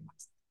 That's right.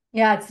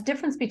 Yeah. It's the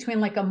difference between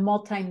like a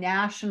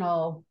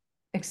multinational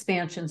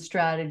expansion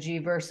strategy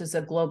versus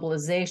a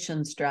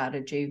globalization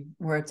strategy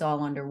where it's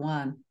all under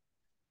one.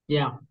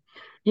 Yeah.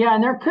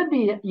 And there could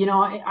be,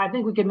 I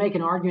think we could make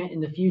an argument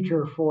in the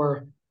future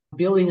for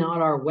building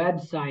out our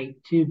website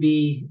to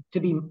be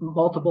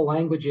multiple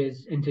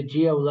languages and to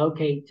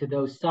geolocate to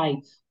those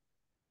sites.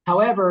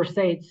 However,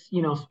 say it's,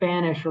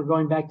 Spanish, or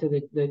going back to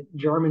the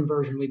German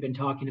version we've been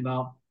talking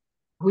about,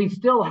 we'd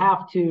still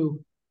have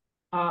to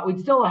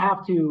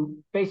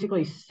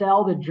basically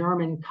sell the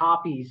German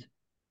copies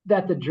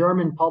that the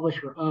German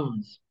publisher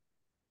owns,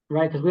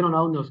 right? Because we don't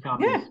own those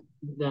copies.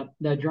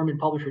 The German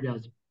publisher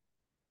does.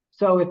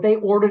 So if they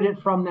ordered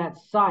it from that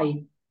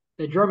site,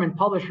 the German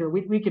publisher,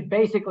 we could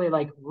basically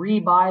like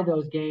rebuy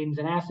those games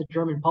and ask the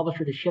German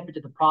publisher to ship it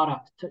to the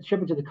product, to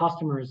ship it to the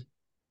customers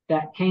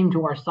that came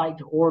to our site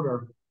to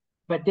order.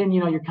 But then,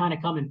 you're kind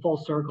of coming full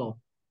circle.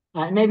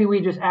 Maybe we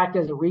just act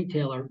as a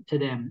retailer to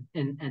them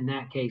in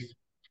that case.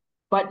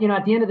 But,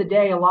 at the end of the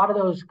day, a lot of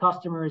those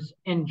customers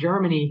in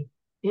Germany,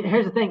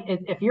 here's the thing.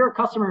 If you're a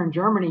customer in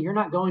Germany, you're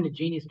not going to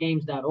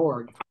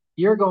geniusgames.org.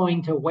 You're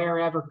going to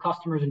wherever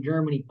customers in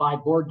Germany buy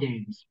board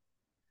games.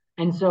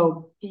 And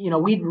so,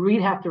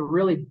 we'd have to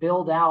really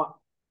build out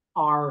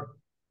our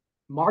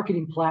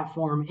marketing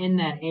platform in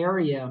that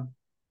area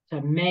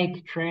to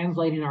make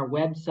translating our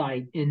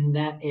website in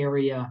that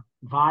area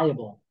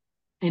viable.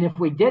 And if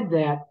we did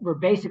that, we're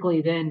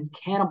basically then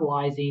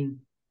cannibalizing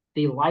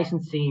the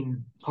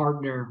licensing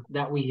partner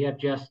that we have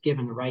just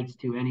given the rights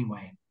to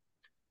anyway.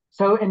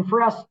 So, and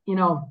for us,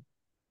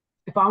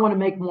 if I want to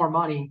make more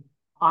money,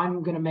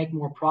 I'm going to make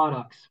more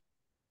products,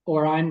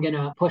 or I'm going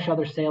to push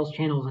other sales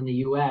channels in the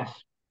US.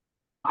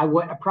 I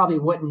probably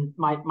wouldn't,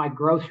 my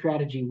growth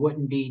strategy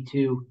wouldn't be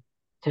to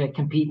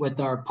compete with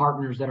our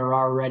partners that are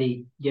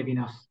already giving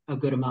us a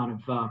good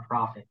amount of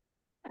profit.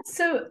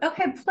 So,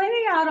 okay, play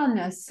me out on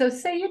this. So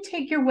say you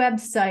take your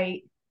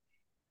website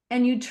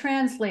and you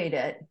translate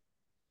it,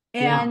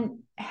 and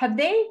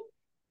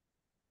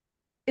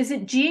is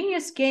it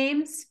Genius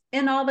Games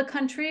in all the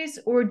countries,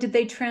 or did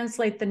they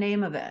translate the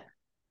name of it?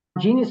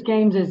 Genius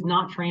Games is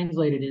not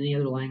translated in any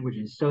other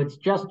languages. So it's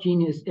just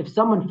Genius. If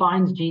someone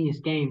finds Genius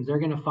Games, they're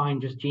going to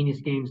find just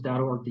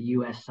geniusgames.org, the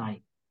US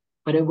site.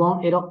 But it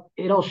won't,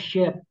 it'll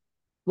ship.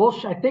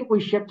 I think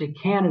we ship to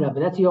Canada, but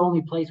that's the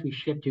only place we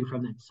ship to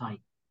from that site.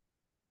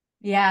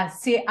 Yeah.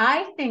 See,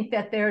 I think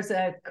that there's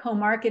a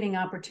co-marketing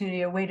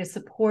opportunity, a way to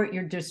support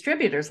your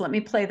distributors. Let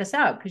me play this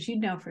out, because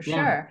for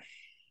sure,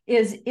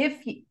 is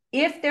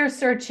if they're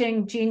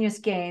searching Genius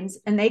Games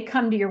and they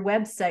come to your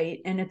website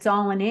and it's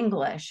all in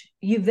English,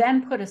 you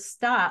then put a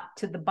stop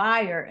to the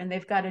buyer and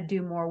they've got to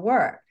do more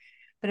work.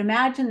 But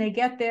imagine they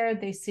get there,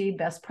 they see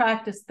best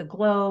practice, the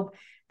globe,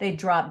 they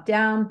drop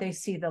down, they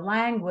see the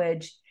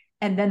language,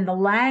 and then the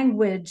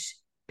language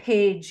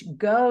page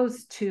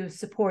goes to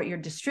support your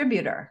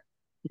distributor.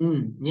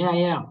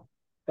 Yeah.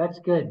 That's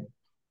good.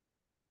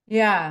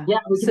 Yeah. Yeah,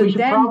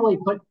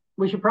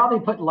 we should probably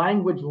put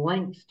language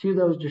links to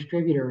those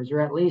distributors,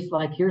 or at least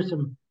like, here's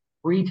some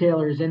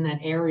retailers in that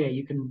area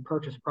you can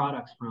purchase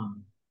products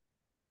from.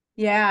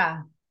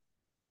 Yeah.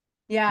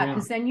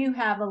 Because then you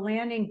have a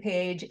landing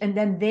page, and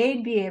then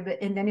they'd be able,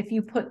 and then if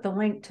you put the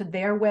link to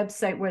their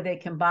website where they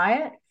can buy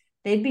it,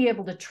 they'd be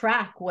able to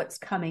track what's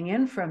coming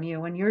in from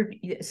you.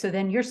 And so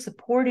then you're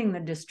supporting the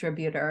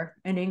distributor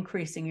and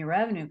increasing your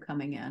revenue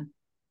coming in.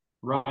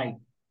 Right.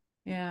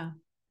 Yeah.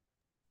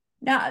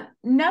 Now,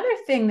 another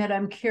thing that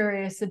I'm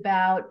curious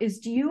about is,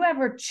 do you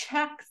ever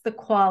check the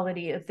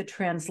quality of the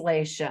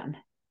translation?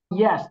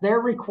 Yes, they're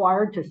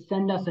required to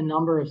send us a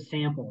number of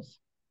samples.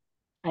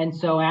 And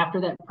so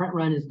after that print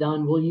run is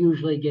done, we'll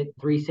usually get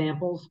 3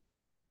 samples.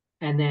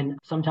 And then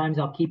sometimes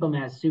I'll keep them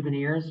as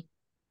souvenirs.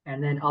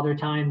 And then other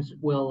times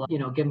we'll,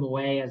 give them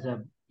away as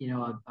a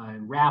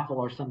raffle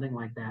or something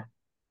like that.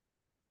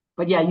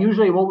 But yeah,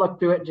 usually we'll look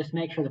through it and just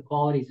make sure the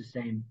quality is the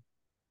same.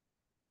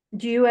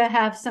 Do you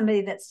have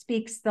somebody that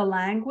speaks the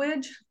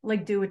language,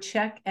 like do a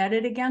check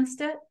edit against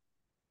it?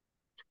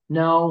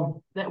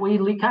 No, that we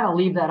kind of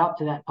leave that up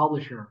to that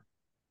publisher.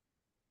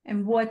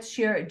 And what's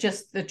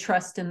just the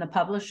trust in the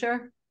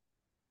publisher?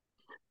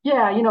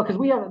 Yeah, because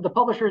we have the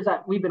publishers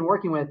that we've been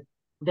working with,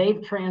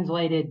 they've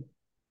translated,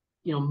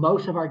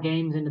 most of our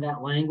games into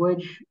that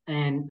language,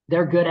 and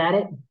they're good at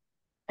it.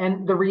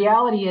 And the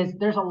reality is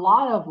there's a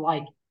lot of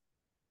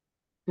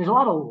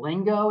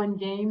lingo in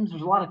games.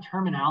 There's a lot of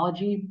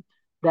terminology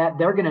that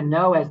they're going to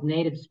know as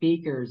native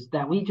speakers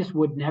that we just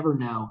would never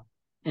know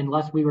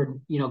unless we were,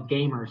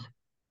 gamers.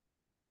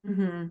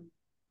 Mm-hmm.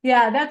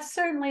 Yeah, that's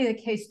certainly the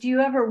case. Do you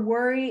ever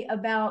worry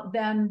about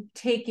them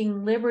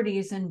taking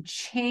liberties and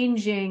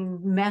changing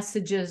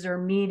messages or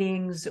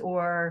meanings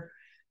or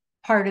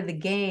part of the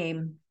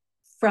game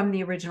from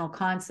the original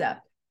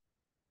concept?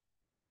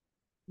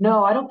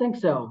 No, I don't think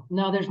so.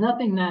 No, there's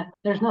nothing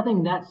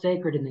that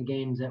sacred in the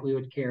games that we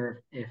would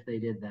care if they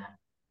did that.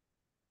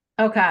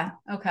 Okay.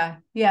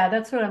 Yeah,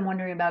 that's what I'm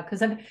wondering about,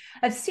 because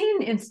I've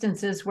seen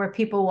instances where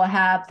people will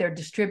have their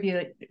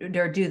distributor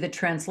do the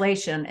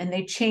translation and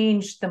they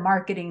change the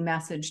marketing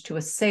message to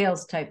a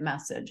sales type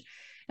message.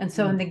 And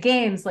so in the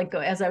games, like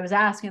as I was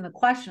asking the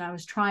question, I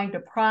was trying to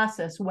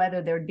process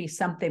whether there'd be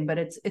something, but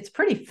it's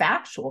pretty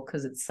factual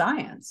because it's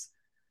science,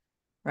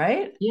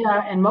 right?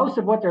 Yeah, and most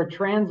of what they're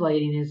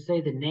translating is,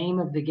 say, the name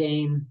of the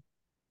game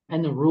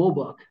and the rule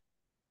book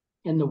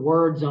and the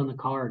words on the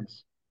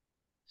cards.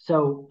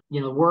 So,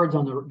 words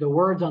on the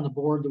words on the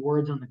board, the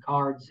words on the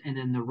cards, and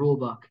then the rule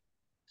book.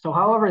 So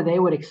however they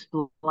would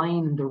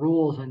explain the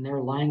rules in their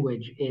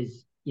language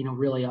is,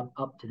 really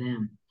up to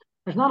them.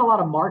 There's not a lot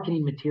of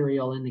marketing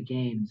material in the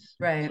games.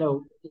 Right.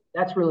 So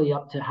that's really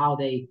up to how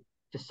they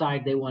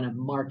decide they want to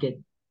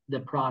market the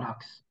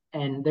products.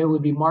 And they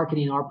would be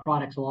marketing our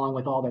products along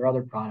with all their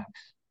other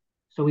products.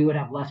 So we would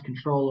have less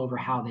control over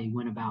how they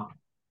went about.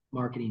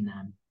 marketing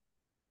them.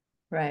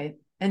 Right.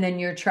 And then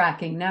you're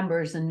tracking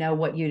numbers and know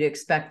what you'd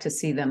expect to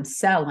see them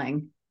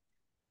selling.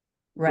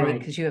 Right.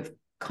 Because you have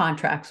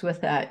contracts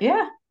with that.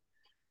 Yeah.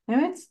 I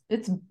mean,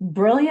 it's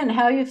brilliant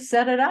how you've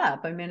set it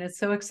up. I mean, it's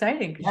so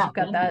exciting because you've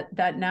got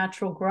that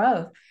natural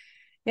growth.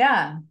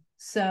 Yeah.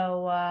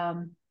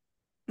 So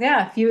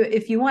yeah,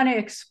 if you want to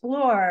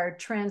explore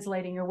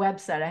translating your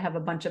website, I have a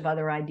bunch of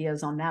other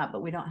ideas on that,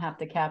 but we don't have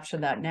to capture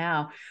that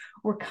now.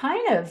 We're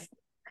kind of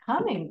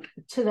coming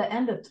to the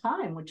end of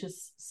time, which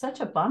is such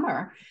a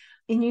bummer.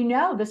 And you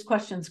know, this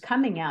question's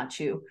coming at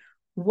you.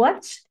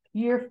 What's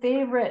your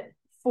favorite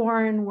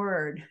foreign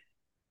word?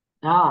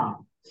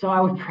 So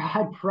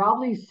I'd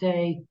probably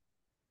say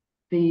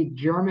the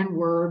German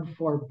word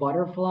for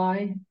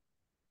butterfly,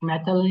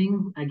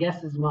 Schmetterling, I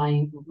guess is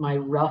my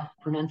rough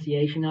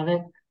pronunciation of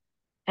it.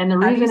 And the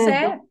reason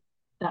is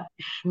that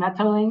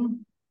Schmetterling,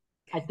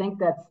 I think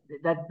that's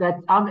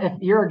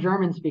if you're a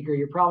German speaker,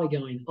 you're probably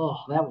going, oh,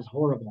 that was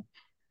horrible.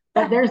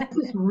 But there's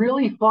this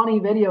really funny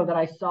video that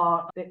I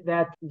saw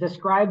that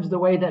describes the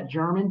way that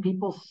German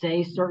people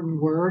say certain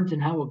words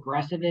and how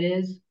aggressive it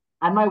is.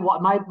 And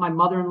my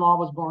mother-in-law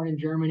was born in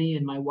Germany,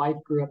 and my wife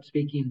grew up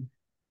speaking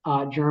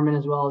German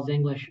as well as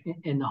English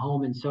in the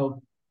home. And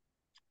so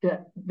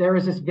there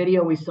was this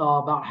video we saw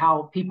about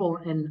how people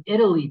in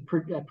Italy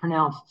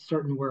pronounced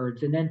certain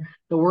words, and then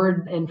the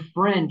word in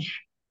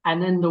French,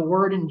 and then the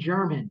word in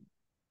German.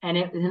 And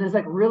it's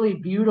like really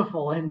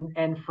beautiful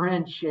and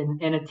French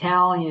and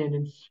Italian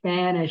and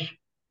Spanish.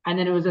 And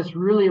then it was this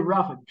really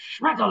rough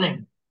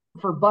Schmetterling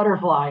for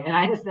butterfly.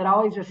 And that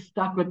always just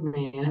stuck with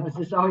me. And it was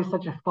just always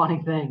such a funny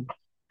thing.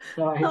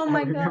 So I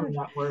remember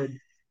that word.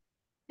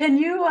 Can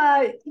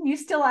you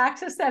still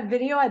access that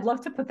video? I'd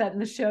love to put that in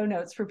the show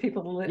notes for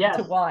people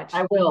to watch.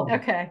 I will.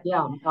 Okay.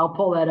 Yeah, I'll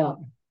pull that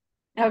up.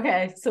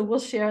 Okay, so we'll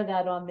share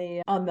that on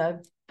the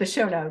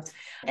show notes.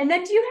 And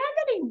then do you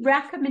have any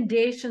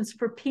recommendations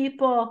for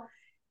people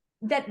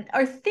that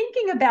are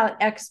thinking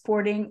about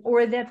exporting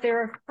or that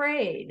they're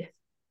afraid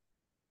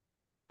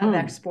of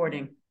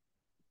exporting?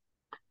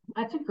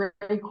 That's a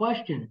great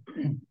question.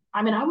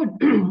 I mean,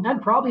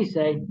 I'd probably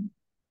say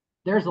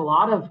there's a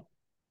lot of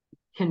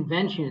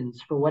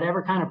conventions for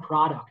whatever kind of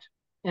product,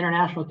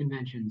 international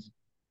conventions.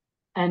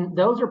 And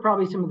those are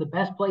probably some of the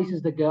best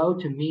places to go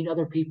to meet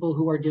other people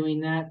who are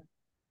doing that,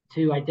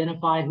 to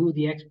identify who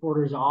the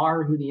exporters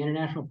are, who the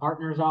international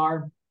partners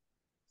are.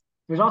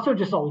 There's also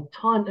just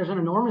there's an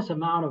enormous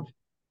amount of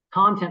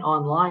content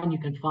online you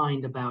can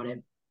find about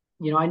it.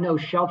 You know, I know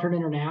Sheltered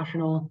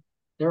International,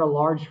 they're a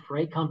large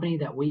freight company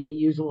that we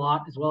use a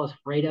lot, as well as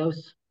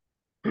Freightos.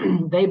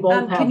 They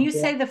both have. Can you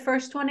say the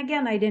first one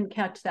again? I didn't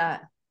catch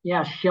that.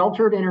 Yeah,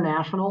 Sheltered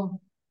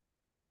International.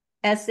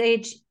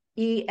 SHELTERED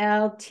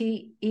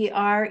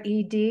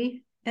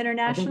International.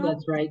 I think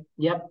that's right.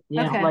 Yep.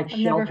 Yeah, okay. like I've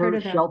never heard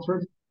of that.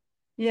 Sheltered.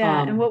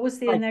 Yeah. And what was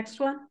the next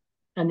one?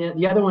 And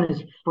the other one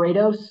is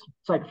Freightos.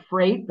 It's like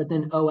freight, but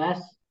then OS.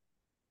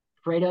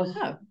 Freightos.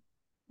 Oh,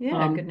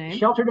 yeah, good name.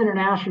 Sheltered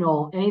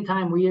International.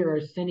 Anytime we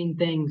are sending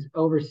things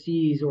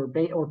overseas or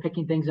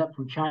picking things up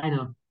from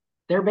China,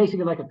 they're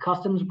basically like a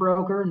customs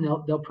broker, and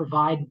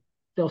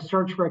they'll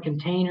search for a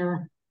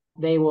container.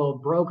 They will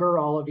broker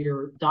all of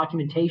your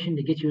documentation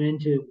to get you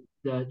into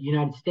the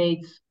United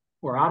States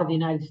or out of the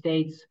United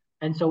States.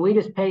 And so we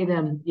just pay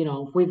them, you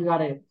know, if we've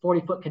got a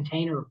 40-foot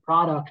container of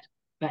product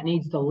that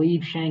needs to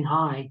leave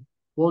Shanghai,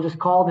 we'll just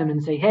call them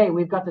and say, hey,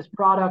 we've got this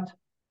product.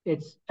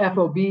 It's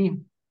FOB,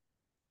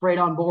 freight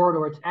on board,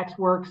 or it's Ex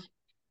Works,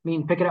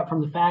 meaning pick it up from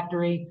the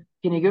factory.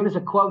 Can you give us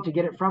a quote to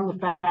get it from the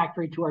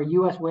factory to our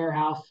U.S.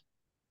 warehouse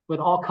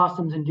with all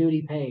customs and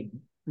duty paid?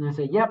 And I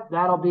say, yep,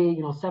 that'll be,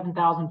 you know,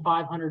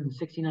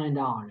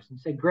 $7,569. And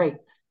say, great.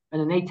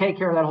 And then they take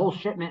care of that whole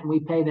shipment, and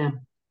we pay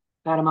them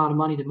that amount of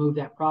money to move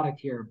that product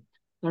here.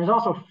 There's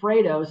also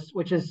Freightos,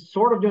 which is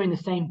sort of doing the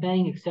same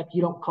thing, except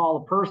you don't call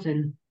a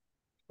person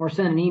or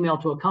send an email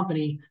to a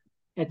company.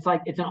 It's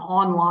an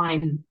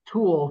online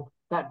tool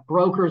that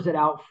brokers it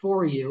out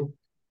for you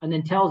and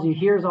then tells you,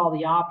 here's all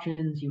the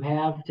options you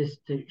have to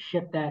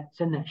send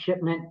that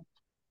shipment.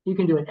 You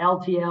can do an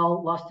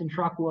LTL, less than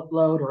truck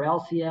load, or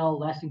LCL,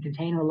 less than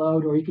container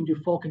load, or you can do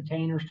full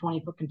containers,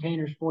 20-foot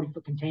containers,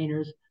 40-foot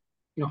containers,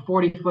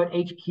 40-foot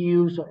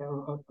HQs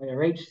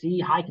or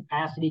HC, high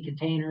capacity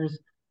containers.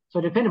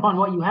 So depending upon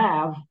what you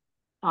have,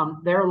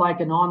 they're like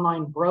an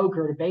online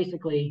broker to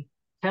basically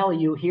tell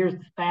you, here's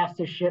the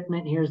fastest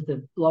shipment, here's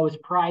the lowest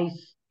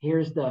price,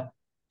 here's the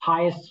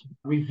highest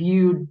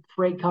reviewed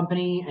freight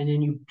company, and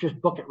then you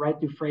just book it right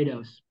through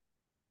Freightos.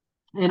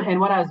 And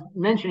what I was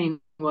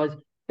mentioning was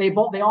they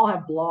all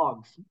have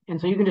blogs, and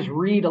so you can just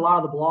read a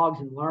lot of the blogs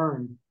and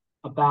learn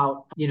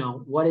about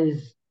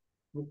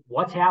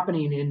what's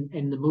happening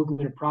in the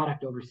movement of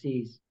product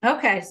overseas.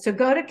 Okay, so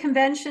go to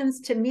conventions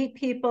to meet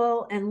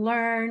people and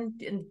learn,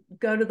 and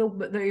go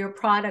to your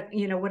product,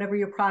 whatever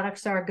your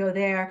products are, go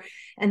there,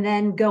 and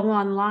then go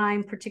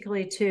online,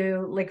 particularly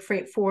to like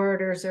freight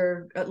forwarders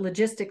or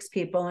logistics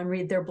people, and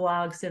read their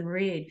blogs and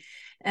read.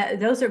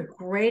 Those are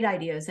great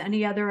ideas.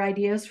 Any other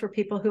ideas for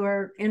people who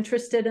are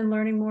interested in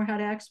learning more how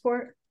to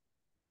export?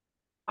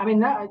 I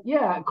mean,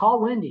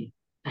 call Wendy.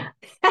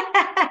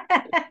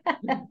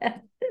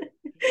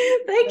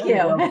 Thank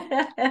you.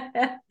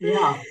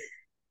 Yeah.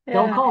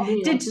 Don't call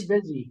me. I'm too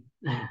busy.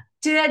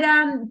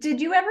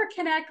 Did you ever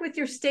connect with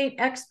your state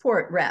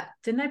export rep?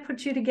 Didn't I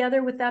put you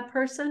together with that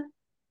person?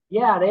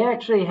 Yeah,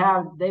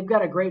 they've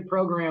got a great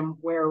program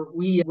where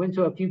we went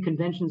to a few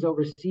conventions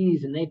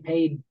overseas and they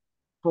paid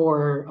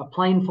for a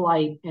plane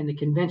flight and the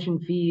convention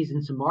fees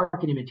and some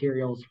marketing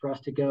materials for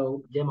us to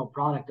go demo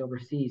product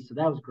overseas. So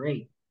that was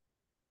great.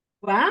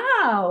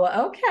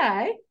 Wow.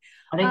 Okay.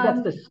 I think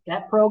that's the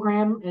STEP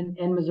program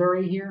in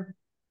Missouri here.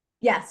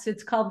 Yes,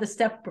 it's called the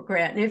STEP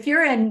grant. If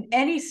you're in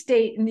any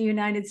state in the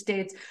United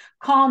States,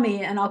 call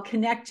me and I'll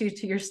connect you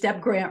to your STEP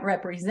grant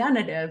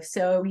representative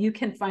so you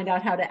can find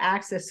out how to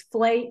access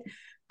flight,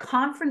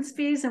 conference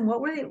fees, and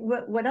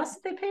what else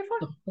did they pay for?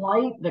 The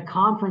flight, the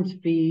conference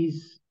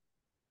fees,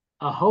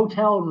 a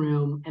hotel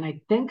room, and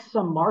I think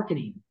some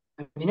marketing.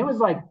 I mean, it was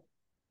like,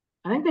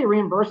 I think they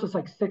reimbursed us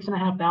like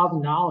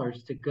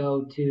 $6,500 to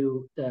go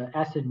to the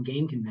Essen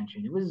Game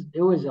Convention. It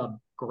was a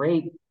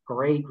great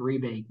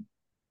rebate.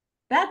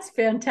 That's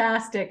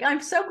fantastic.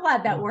 I'm so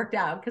glad that worked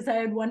out because I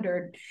had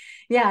wondered.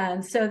 Yeah.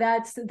 And so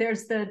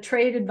there's the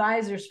trade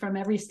advisors from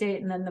every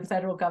state and then the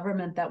federal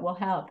government that will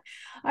help.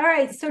 All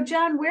right. So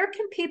John, where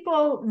can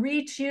people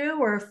reach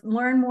you or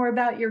learn more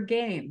about your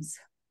games?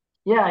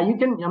 Yeah, you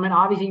can. I mean,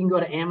 obviously you can go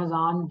to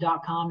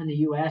Amazon.com in the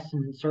US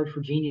and search for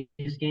Genius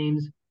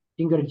Games.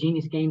 You can go to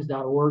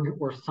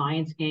geniusgames.org or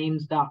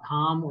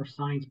sciencegames.com or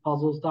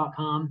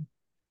sciencepuzzles.com.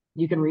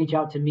 You can reach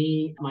out to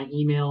me, my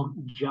email,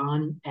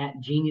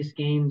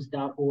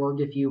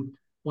 john@geniusgames.org, if you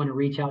want to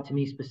reach out to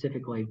me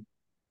specifically.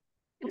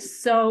 Thanks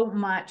so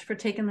much for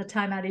taking the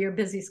time out of your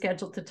busy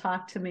schedule to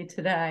talk to me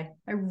today.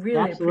 I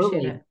really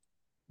appreciate it.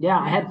 Yeah,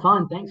 I had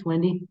fun. Thanks,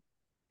 Wendy.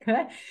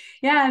 Good.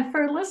 Yeah, and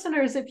for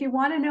listeners, if you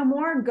want to know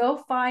more, go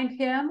find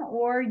him,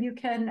 or you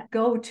can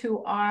go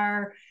to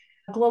our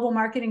Global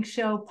Marketing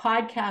Show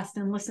podcast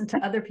and listen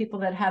to other people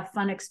that have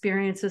fun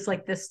experiences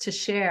like this to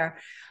share.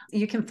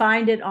 You can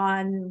find it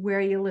on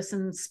where you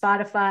listen,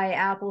 Spotify,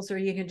 Apple's, or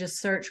you can just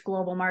search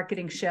Global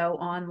Marketing Show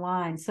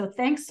online. So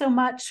thanks so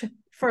much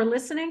for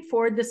listening.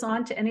 Forward this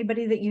on to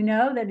anybody that you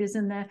know that is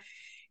in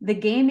the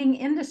gaming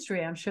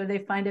industry. I'm sure they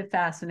find it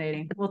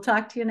fascinating. We'll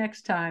talk to you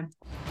next time.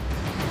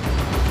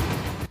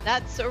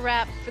 That's a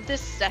wrap for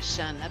this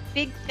session. A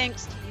big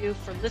thanks to you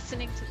for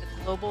listening to the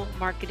Global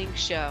Marketing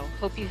Show.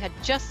 Hope you had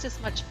just as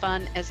much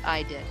fun as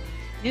I did.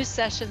 New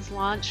sessions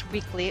launch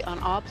weekly on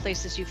all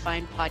places you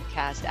find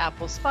podcasts,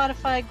 Apple,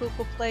 Spotify,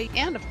 Google Play,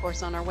 and of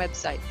course on our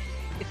website.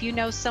 If you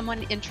know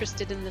someone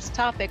interested in this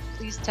topic,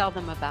 please tell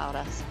them about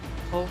us.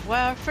 Au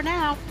revoir for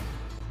now.